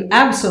believe that you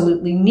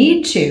absolutely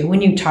need to,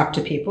 when you talk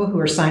to people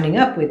who are signing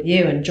up with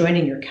you and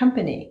joining your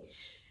company,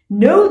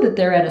 know that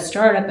they're at a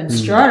startup, and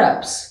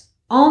startups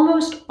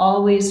almost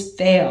always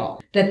fail.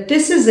 That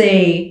this is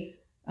a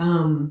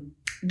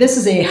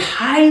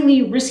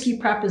highly risky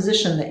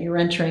proposition that you're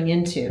entering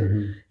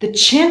into. The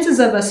chances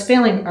of us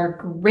failing are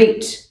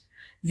great.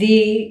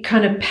 The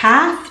kind of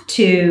path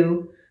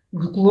to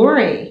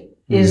glory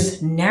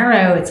is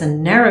narrow. It's a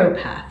narrow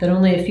path that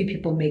only a few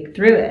people make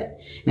through it.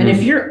 And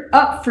if you're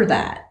up for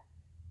that,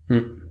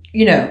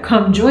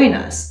 come join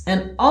us.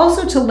 And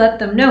also to let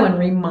them know and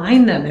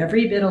remind them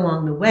every bit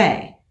along the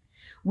way,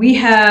 we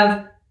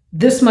have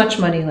this much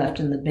money left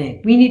in the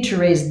bank. We need to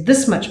raise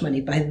this much money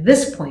by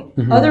this point.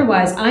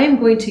 Otherwise, I am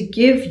going to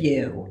give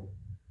you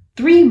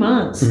 3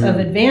 months of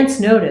advance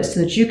notice so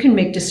that you can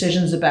make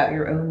decisions about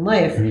your own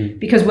life.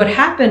 Because what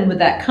happened with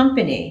that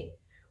company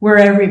where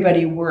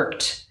everybody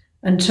worked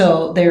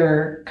until they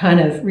were kind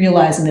of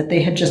realizing that they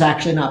had just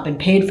actually not been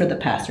paid for the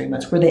past 3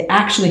 months, where they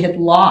actually had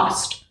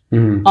lost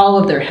all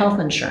of their health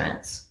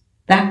insurance.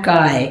 That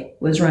guy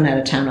was run out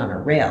of town on a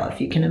rail,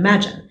 if you can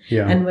imagine,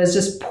 and was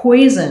just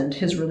poisoned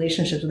his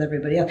relationships with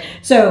everybody else.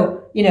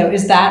 So,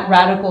 is that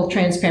radical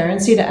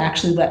transparency to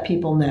actually let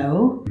people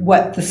know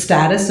what the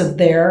status of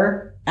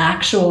their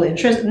actual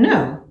interest?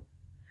 No.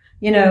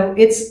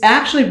 It's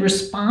actually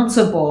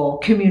responsible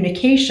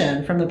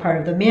communication from the part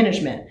of the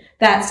management.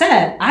 That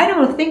said, I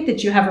don't think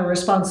that you have a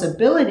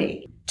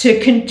responsibility to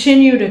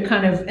continue to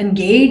kind of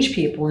engage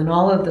people in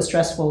all of the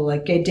stressful,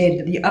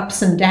 the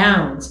ups and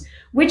downs,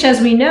 which,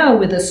 as we know,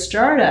 with a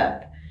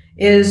startup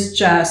is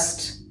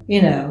just,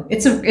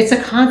 it's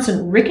a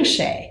constant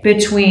ricochet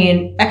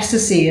between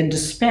ecstasy and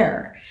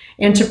despair.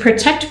 And to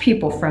protect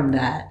people from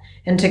that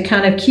and to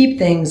kind of keep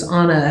things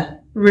on a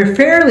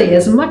fairly,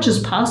 as much as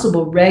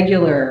possible,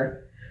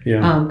 regular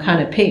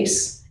kind of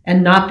pace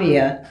and not be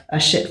a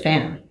shit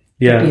fan.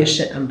 Be a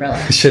shit umbrella.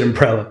 Shit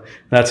umbrella.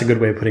 That's a good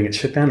way of putting it.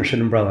 Shit fan or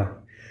shit umbrella.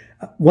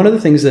 One of the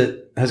things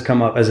that has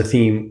come up as a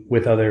theme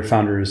with other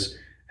founders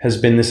has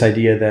been this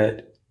idea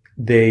that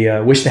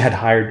they wish they had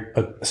hired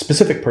a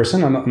specific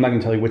person. I'm not going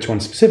to tell you which one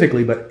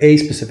specifically, but a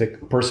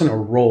specific person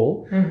or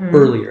role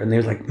earlier. And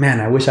they're like, man,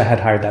 I wish I had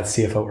hired that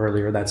CFO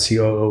earlier, that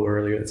COO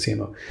earlier, that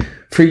CMO.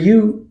 For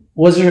you,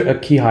 was there a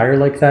key hire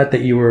like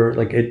that you were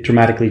like, it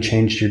dramatically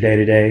changed your day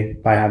to day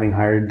by having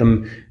hired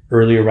them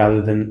earlier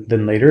rather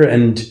than later?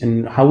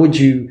 And how would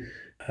you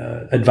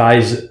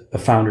advise a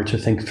founder to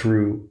think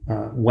through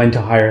when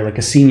to hire like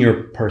a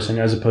senior person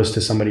as opposed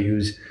to somebody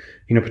who's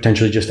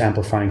potentially just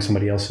amplifying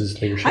somebody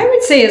else's leadership? I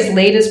would say as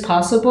late as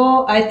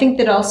possible. I think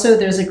that also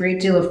there's a great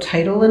deal of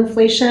title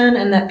inflation,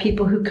 and that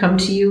people who come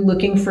to you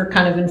looking for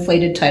kind of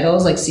inflated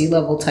titles like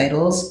C-level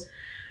titles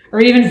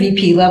or even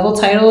VP level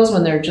titles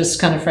when they're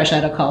just kind of fresh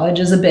out of college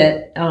is a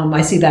bit,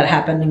 I see that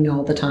happening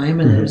all the time.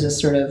 And there's this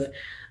sort of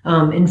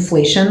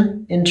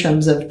inflation in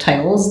terms of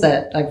titles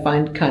that I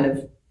find kind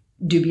of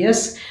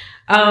dubious.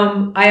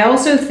 I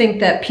also think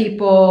that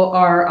people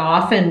are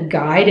often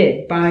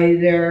guided by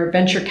their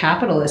venture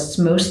capitalists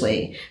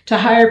mostly to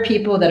hire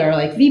people that are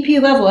like VP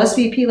level,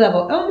 SVP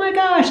level. Oh my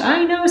gosh,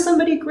 I know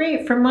somebody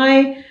great from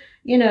my,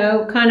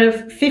 kind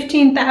of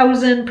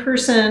 15,000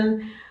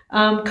 person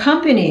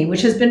company,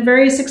 which has been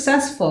very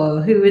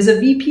successful, who is a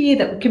VP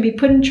that can be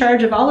put in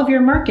charge of all of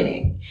your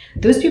marketing.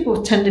 Those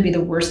people tend to be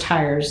the worst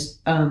hires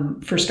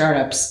for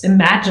startups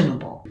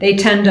imaginable. They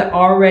tend to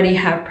already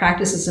have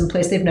practices in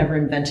place. They've never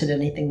invented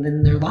anything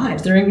in their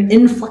lives. They're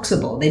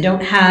inflexible. They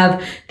don't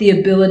have the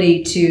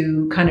ability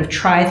to kind of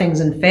try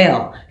things and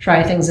fail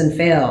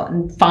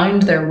and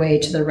find their way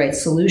to the right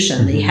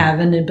solution. They have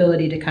an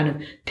ability to kind of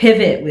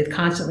pivot with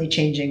constantly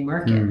changing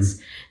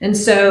markets. And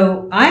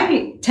so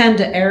I tend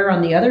to err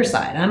on the other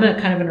side. I'm a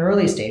kind of an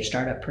early stage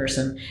startup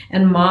person,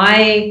 and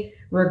my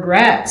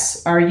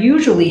regrets are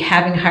usually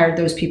having hired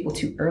those people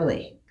too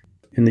early.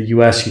 In the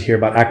US, you hear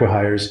about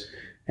acqui-hires,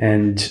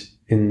 and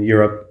in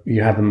Europe,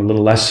 you have them a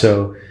little less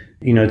so.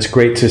 It's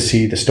great to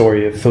see the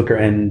story of Filker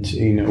end,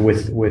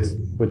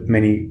 with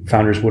many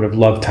founders would have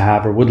loved to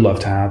have or would love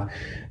to have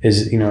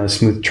is, a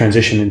smooth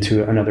transition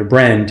into another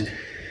brand.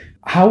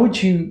 How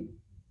would you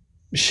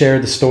share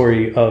the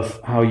story of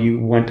how you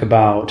went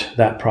about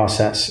that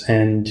process,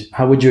 and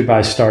how would you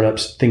advise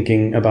startups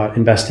thinking about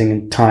investing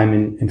in time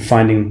in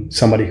finding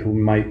somebody who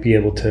might be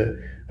able to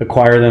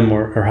acquire them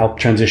or help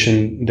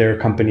transition their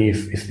company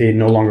if they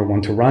no longer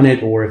want to run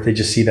it, or if they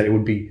just see that it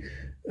would be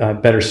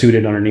better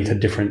suited underneath a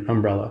different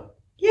umbrella?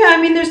 Yeah,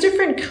 I mean, there's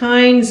different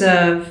kinds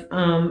of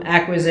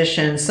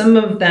acquisitions. Some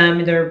of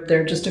them,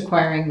 they're just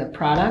acquiring the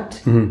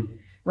product,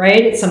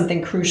 right? It's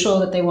something crucial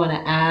that they want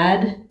to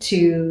add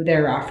to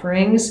their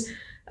offerings.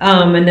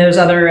 And those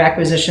other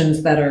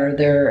acquisitions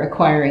they're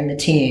acquiring the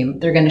team.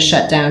 They're going to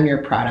shut down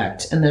your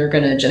product and they're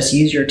going to just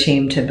use your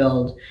team to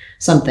build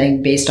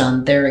something based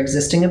on their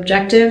existing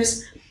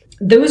objectives.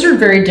 Those are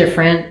very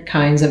different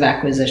kinds of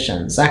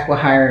acquisitions,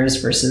 acqui-hires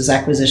versus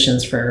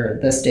acquisitions for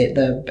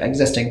the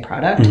existing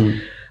product.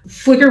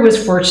 Flickr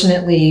was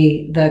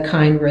fortunately the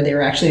kind where they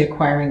were actually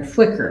acquiring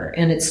Flickr,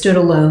 and it stood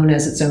alone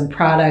as its own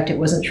product. It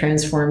wasn't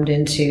transformed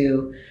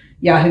into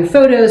Yahoo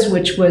Photos,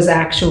 which was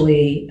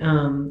actually,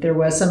 there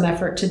was some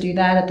effort to do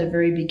that at the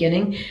very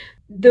beginning.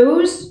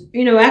 Those,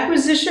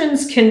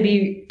 acquisitions can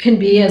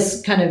be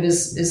as kind of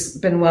is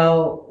been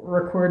well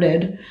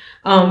recorded,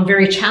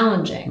 very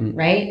challenging,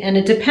 right? And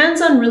it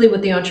depends on really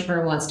what the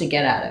entrepreneur wants to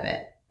get out of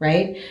it.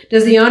 Right?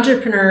 Does the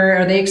entrepreneur,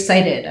 are they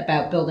excited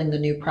about building the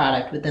new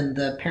product within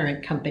the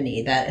parent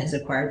company that has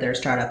acquired their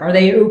startup? Are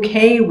they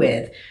okay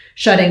with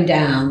shutting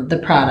down the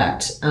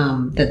product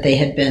that they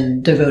had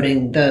been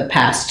devoting the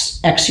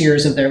past X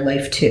years of their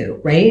life to,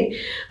 right?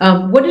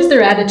 What is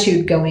their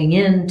attitude going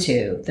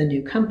into the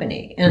new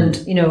company? And,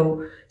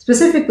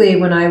 specifically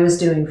when I was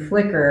doing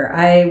Flickr,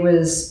 I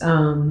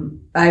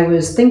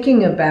was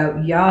thinking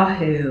about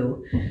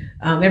Yahoo.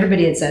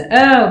 Everybody had said,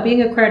 oh,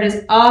 being acquired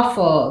is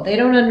awful. They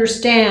don't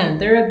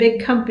understand. They're a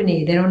big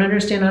company. They don't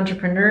understand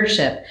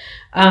entrepreneurship.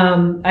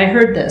 I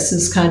heard this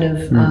as kind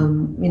of,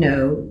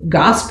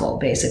 gospel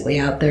basically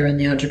out there in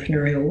the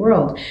entrepreneurial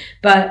world.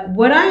 But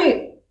what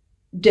I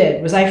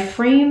did was I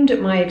framed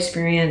my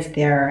experience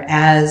there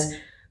as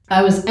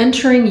I was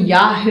entering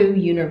Yahoo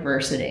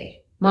University.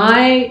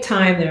 My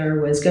time there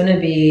was going to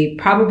be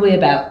probably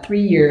about 3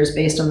 years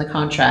based on the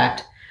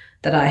contract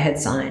that I had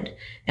signed.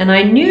 And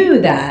I knew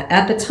that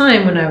at the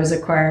time when I was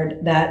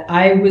acquired that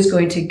I was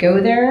going to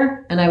go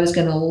there and I was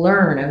going to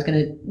learn. I was going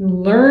to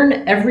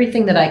learn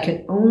everything that I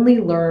could only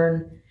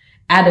learn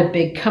at a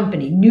big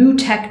company, new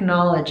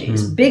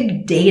technologies,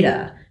 big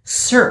data,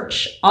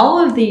 search, all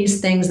of these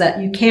things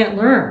that you can't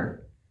learn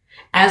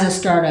as a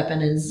startup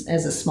and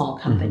as a small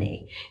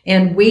company,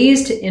 and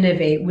ways to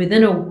innovate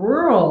within a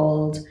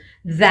world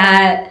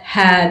that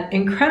had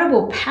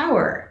incredible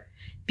power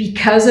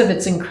because of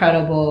its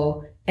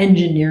incredible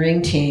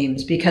engineering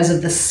teams, because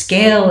of the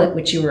scale at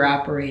which you were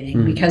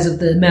operating, because of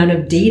the amount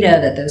of data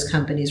that those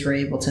companies were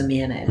able to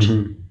manage.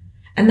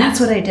 And that's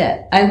what I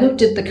did. I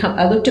looked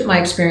at my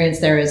experience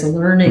there as a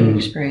learning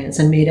experience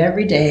and made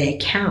every day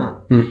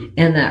count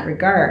in that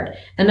regard.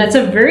 And that's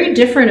a very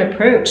different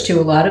approach to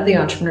a lot of the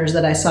entrepreneurs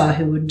that I saw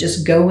who would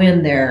just go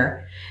in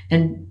there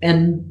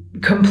and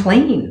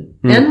complain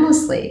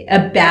endlessly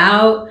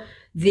about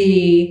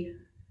the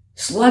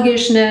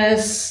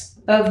sluggishness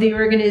of the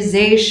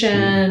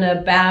organization,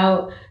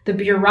 about the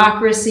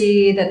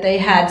bureaucracy that they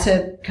had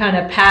to kind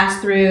of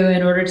pass through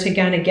in order to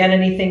kind of get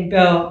anything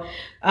built,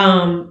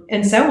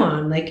 and so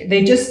on. Like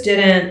they just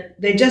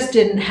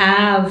didn't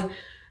have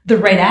the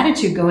right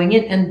attitude going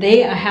in. And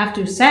I have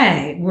to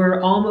say,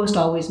 were almost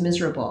always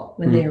miserable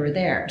when they were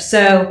there.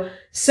 So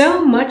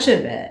much of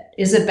it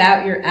is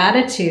about your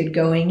attitude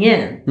going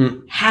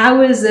in.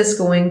 How is this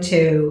going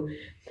to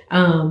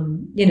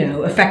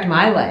affect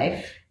my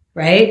life,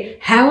 right?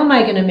 How am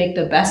I going to make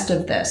the best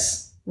of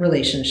this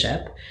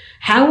relationship?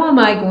 How am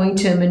I going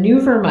to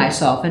maneuver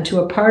myself into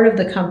a part of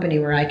the company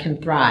where I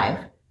can thrive?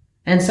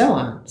 And so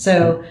on.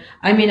 So,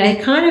 I mean, I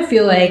kind of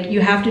feel like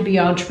you have to be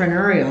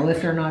entrepreneurial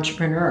if you're an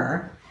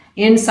entrepreneur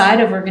inside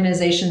of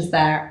organizations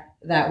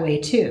that way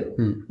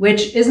too,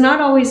 which is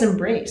not always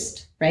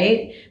embraced,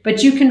 right?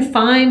 But you can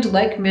find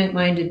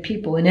like-minded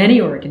people in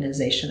any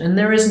organization, and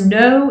there is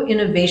no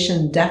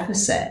innovation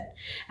deficit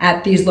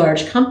at these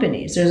large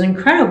companies. There's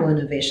incredible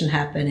innovation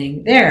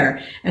happening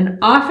there. And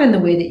often the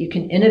way that you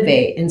can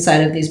innovate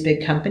inside of these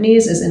big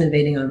companies is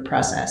innovating on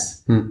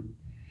process.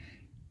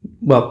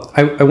 Well,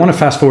 I want to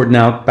fast forward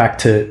now back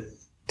to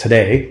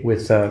today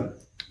with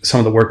some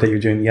of the work that you're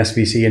doing at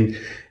SVC. And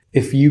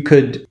if you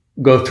could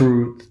go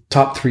through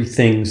top 3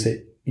 things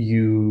that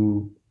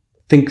you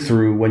think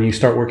through when you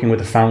start working with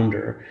a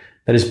founder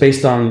that is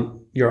based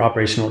on your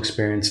operational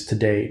experience to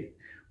date,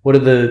 what are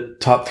the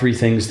top 3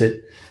 things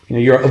that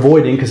you're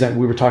avoiding? Because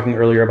we were talking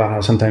earlier about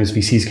how sometimes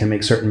VCs can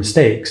make certain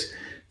mistakes.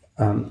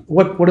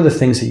 What are the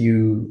things that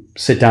you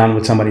sit down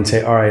with somebody and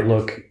say, all right,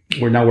 look,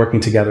 we're now working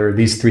together.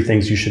 These 3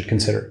 things you should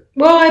consider.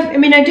 Well,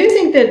 I do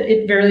think that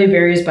it really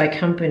varies by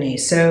company.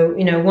 So,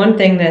 one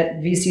thing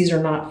that VCs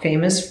are not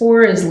famous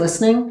for is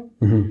listening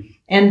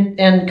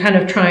and kind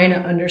of trying to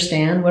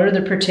understand what are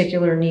the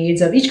particular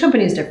needs of each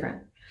company is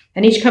different.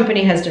 And each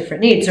company has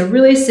different needs. So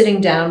really sitting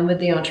down with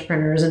the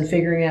entrepreneurs and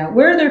figuring out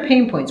where are their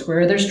pain points, where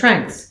are their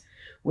strengths,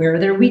 where are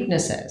their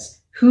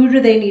weaknesses, Who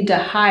do they need to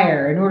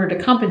hire in order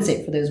to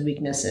compensate for those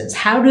weaknesses?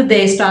 How do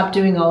they stop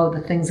doing all of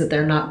the things that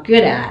they're not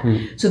good at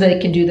so they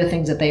can do the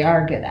things that they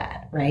are good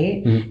at,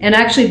 right? And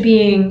actually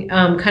being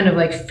kind of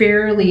like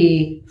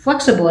fairly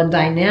flexible and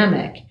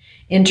dynamic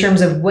in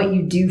terms of what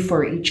you do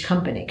for each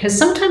company. Because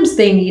sometimes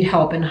they need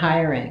help in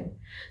hiring.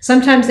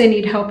 Sometimes they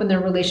need help in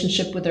their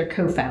relationship with their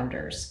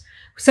co-founders.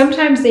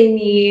 Sometimes they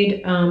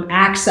need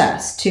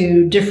access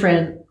to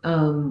different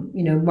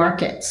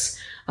markets.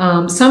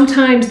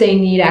 Sometimes they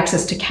need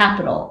access to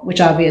capital,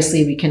 which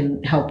obviously we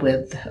can help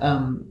with,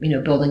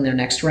 building their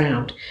next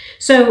round.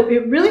 So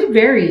it really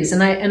varies.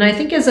 And I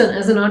think as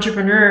an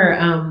entrepreneur,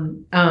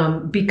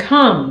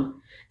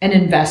 become an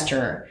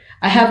investor,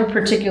 I have a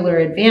particular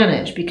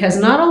advantage because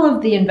not all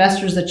of the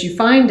investors that you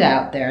find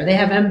out there, they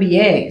have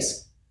MBAs.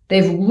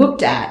 They've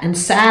looked at and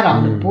sat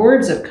on the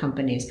boards of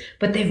companies,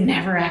 but they've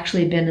never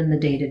actually been in the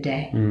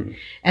day-to-day.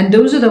 And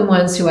those are the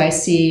ones who I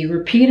see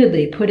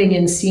repeatedly putting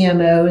in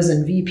CMOs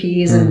and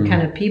VPs and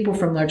kind of people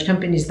from large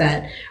companies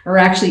that are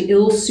actually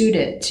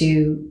ill-suited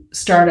to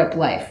startup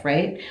life,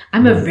 right?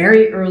 I'm a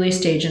very early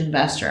stage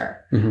investor.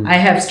 I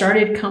have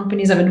started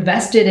companies I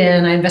invested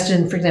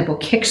in, for example,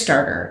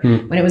 Kickstarter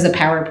when it was a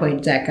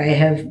PowerPoint deck. I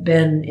have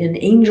been in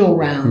angel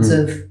rounds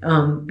of,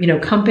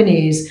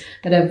 companies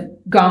that have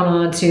gone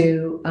on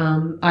to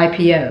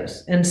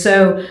IPOs. And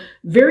so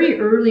very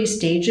early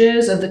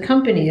stages of the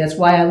company, that's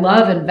why I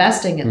love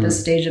investing at this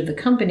stage of the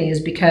company, is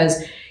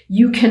because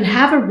you can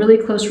have a really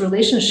close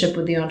relationship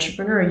with the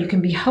entrepreneur. You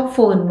can be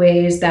helpful in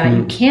ways that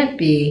you can't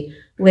be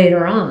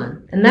later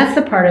on. And that's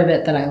the part of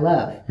it that I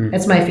love.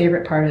 That's my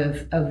favorite part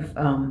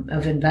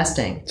of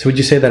investing. So would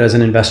you say that as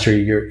an investor,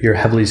 you're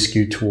heavily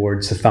skewed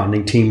towards the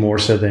founding team more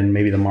so than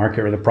maybe the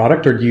market or the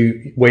product, or do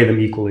you weigh them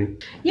equally?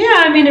 Yeah,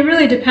 I mean, it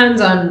really depends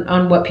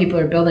on what people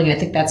are building. I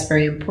think that's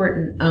very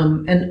important.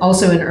 And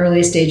also in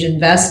early stage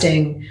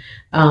investing,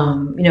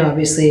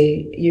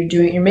 obviously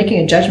you're making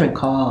a judgment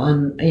call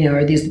on,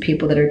 are these the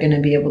people that are going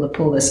to be able to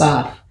pull this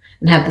off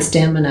and have the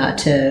stamina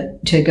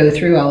to go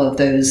through all of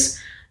those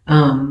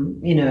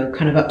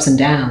kind of ups and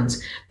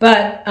downs.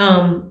 But,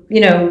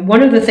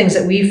 one of the things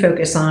that we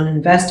focus on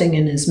investing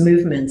in is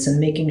movements and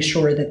making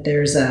sure that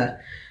there's a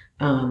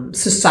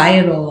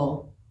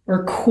societal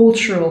or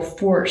cultural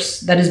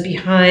force that is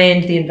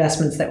behind the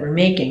investments that we're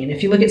making. And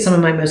if you look at some of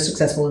my most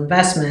successful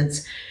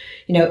investments,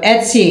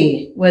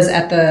 Etsy was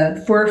at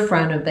the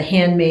forefront of the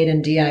handmade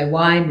and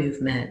DIY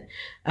movement.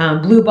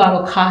 Blue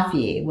Bottle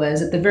Coffee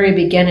was at the very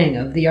beginning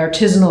of the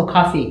artisanal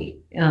coffee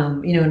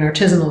an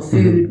artisanal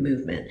food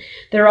movement.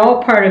 They're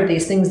all part of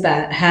these things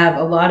that have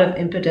a lot of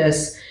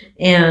impetus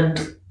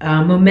and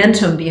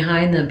momentum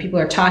behind them. People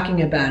are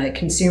talking about it.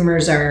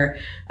 Consumers are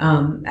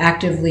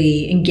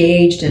actively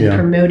engaged in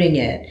promoting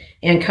it,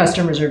 and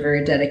customers are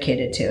very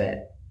dedicated to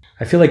it.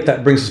 I feel like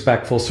that brings us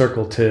back full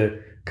circle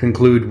to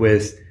conclude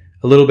with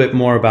a little bit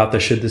more about the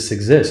should this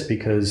exist,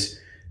 because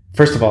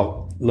first of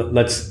all,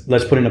 let's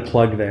put in a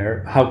plug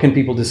there. How can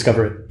people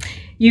discover it?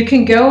 You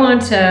can go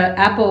onto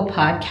Apple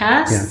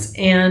Podcasts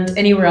and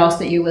anywhere else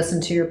that you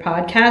listen to your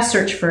podcast,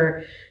 search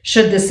for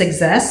Should This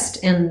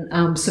Exist,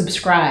 and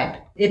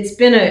subscribe. It's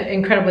been an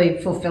incredibly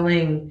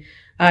fulfilling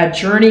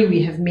journey.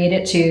 We have made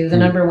it to the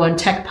number one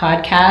tech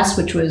podcast,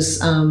 which was,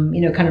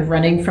 kind of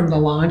running from the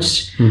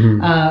launch,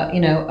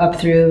 up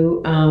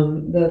through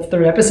the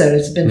third episode.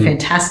 It's been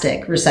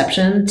fantastic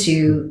reception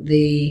to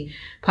the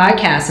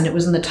podcast, and it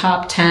was in the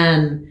top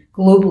 10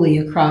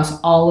 globally across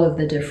all of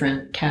the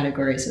different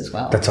categories as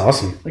well. That's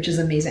awesome. Which is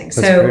amazing.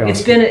 So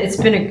it's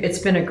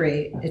been a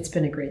great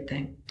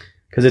thing.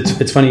 Because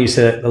it's funny you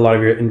said a lot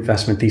of your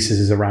investment thesis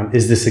is around,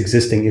 is this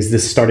existing? Is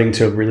this starting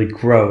to really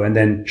grow? And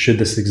then should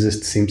this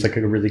exist seems like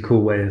a really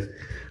cool way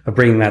of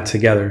bringing that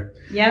together.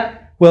 Yeah.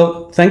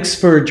 Well, thanks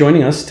for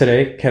joining us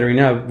today,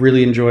 Katerina. I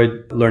really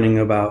enjoyed learning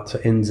about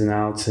ins and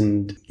outs.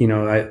 And,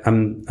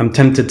 I'm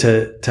tempted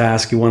to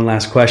ask you one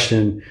last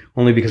question,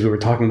 only because we were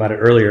talking about it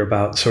earlier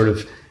about sort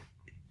of,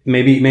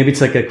 maybe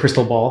it's like a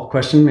crystal ball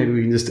question. Maybe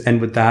we can just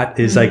end with that.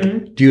 Is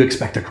like, do you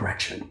expect a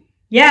correction?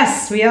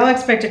 Yes, we all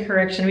expect a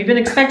correction. We've been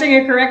expecting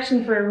a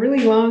correction for a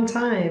really long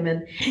time.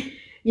 And,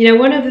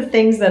 one of the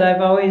things that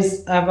I've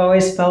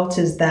always felt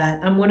is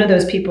that I'm one of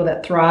those people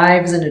that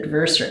thrives in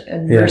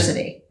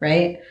adversity,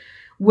 right?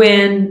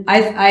 When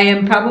I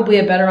am probably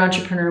a better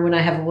entrepreneur when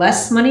I have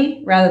less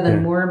money rather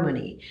than more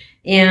money.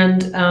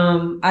 And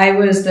I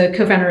was the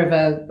co-founder of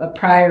a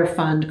prior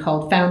fund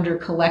called Founder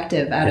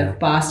Collective out of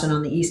Boston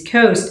on the East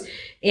Coast.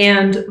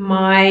 And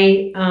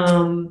my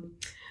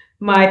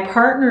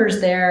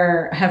partners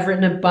there have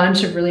written a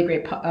bunch of really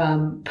great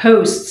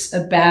posts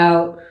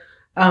about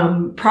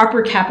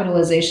proper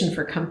capitalization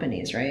for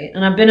companies, right?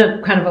 And I've been a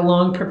kind of a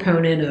long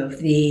proponent of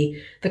the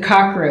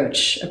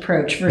cockroach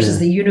approach versus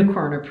the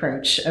unicorn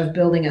approach of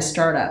building a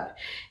startup.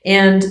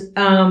 And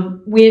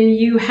when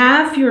you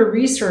have fewer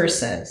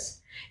resources,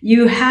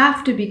 you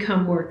have to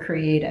become more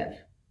creative.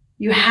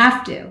 You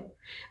have to.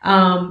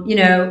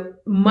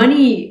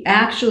 Money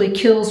actually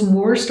kills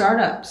more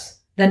startups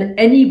than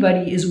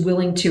anybody is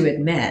willing to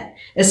admit,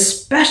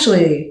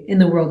 especially in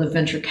the world of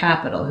venture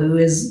capital, who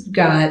has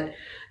got,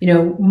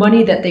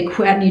 money that they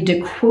need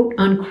to quote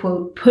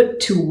unquote put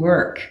to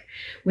work.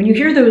 When you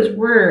hear those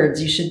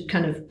words, you should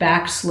kind of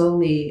back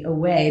slowly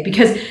away,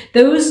 because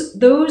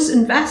those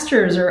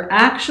investors are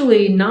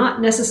actually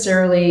not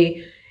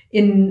necessarily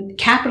in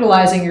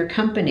capitalizing your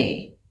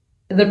company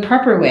the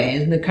proper way,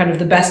 in the kind of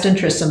the best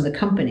interests of the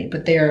company,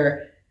 but they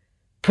are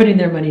putting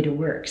their money to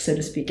work, so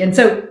to speak. And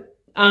so,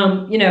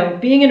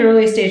 being an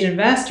early stage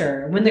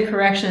investor, when the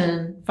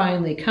correction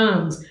finally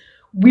comes,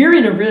 we're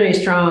in a really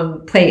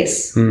strong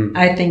place,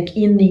 I think,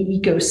 in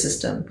the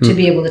ecosystem to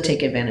be able to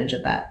take advantage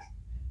of that.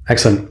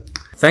 Excellent.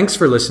 Thanks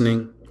for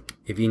listening.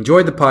 If you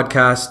enjoyed the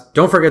podcast,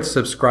 don't forget to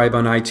subscribe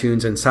on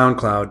iTunes and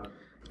SoundCloud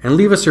and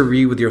leave us a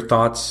review with your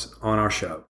thoughts on our show.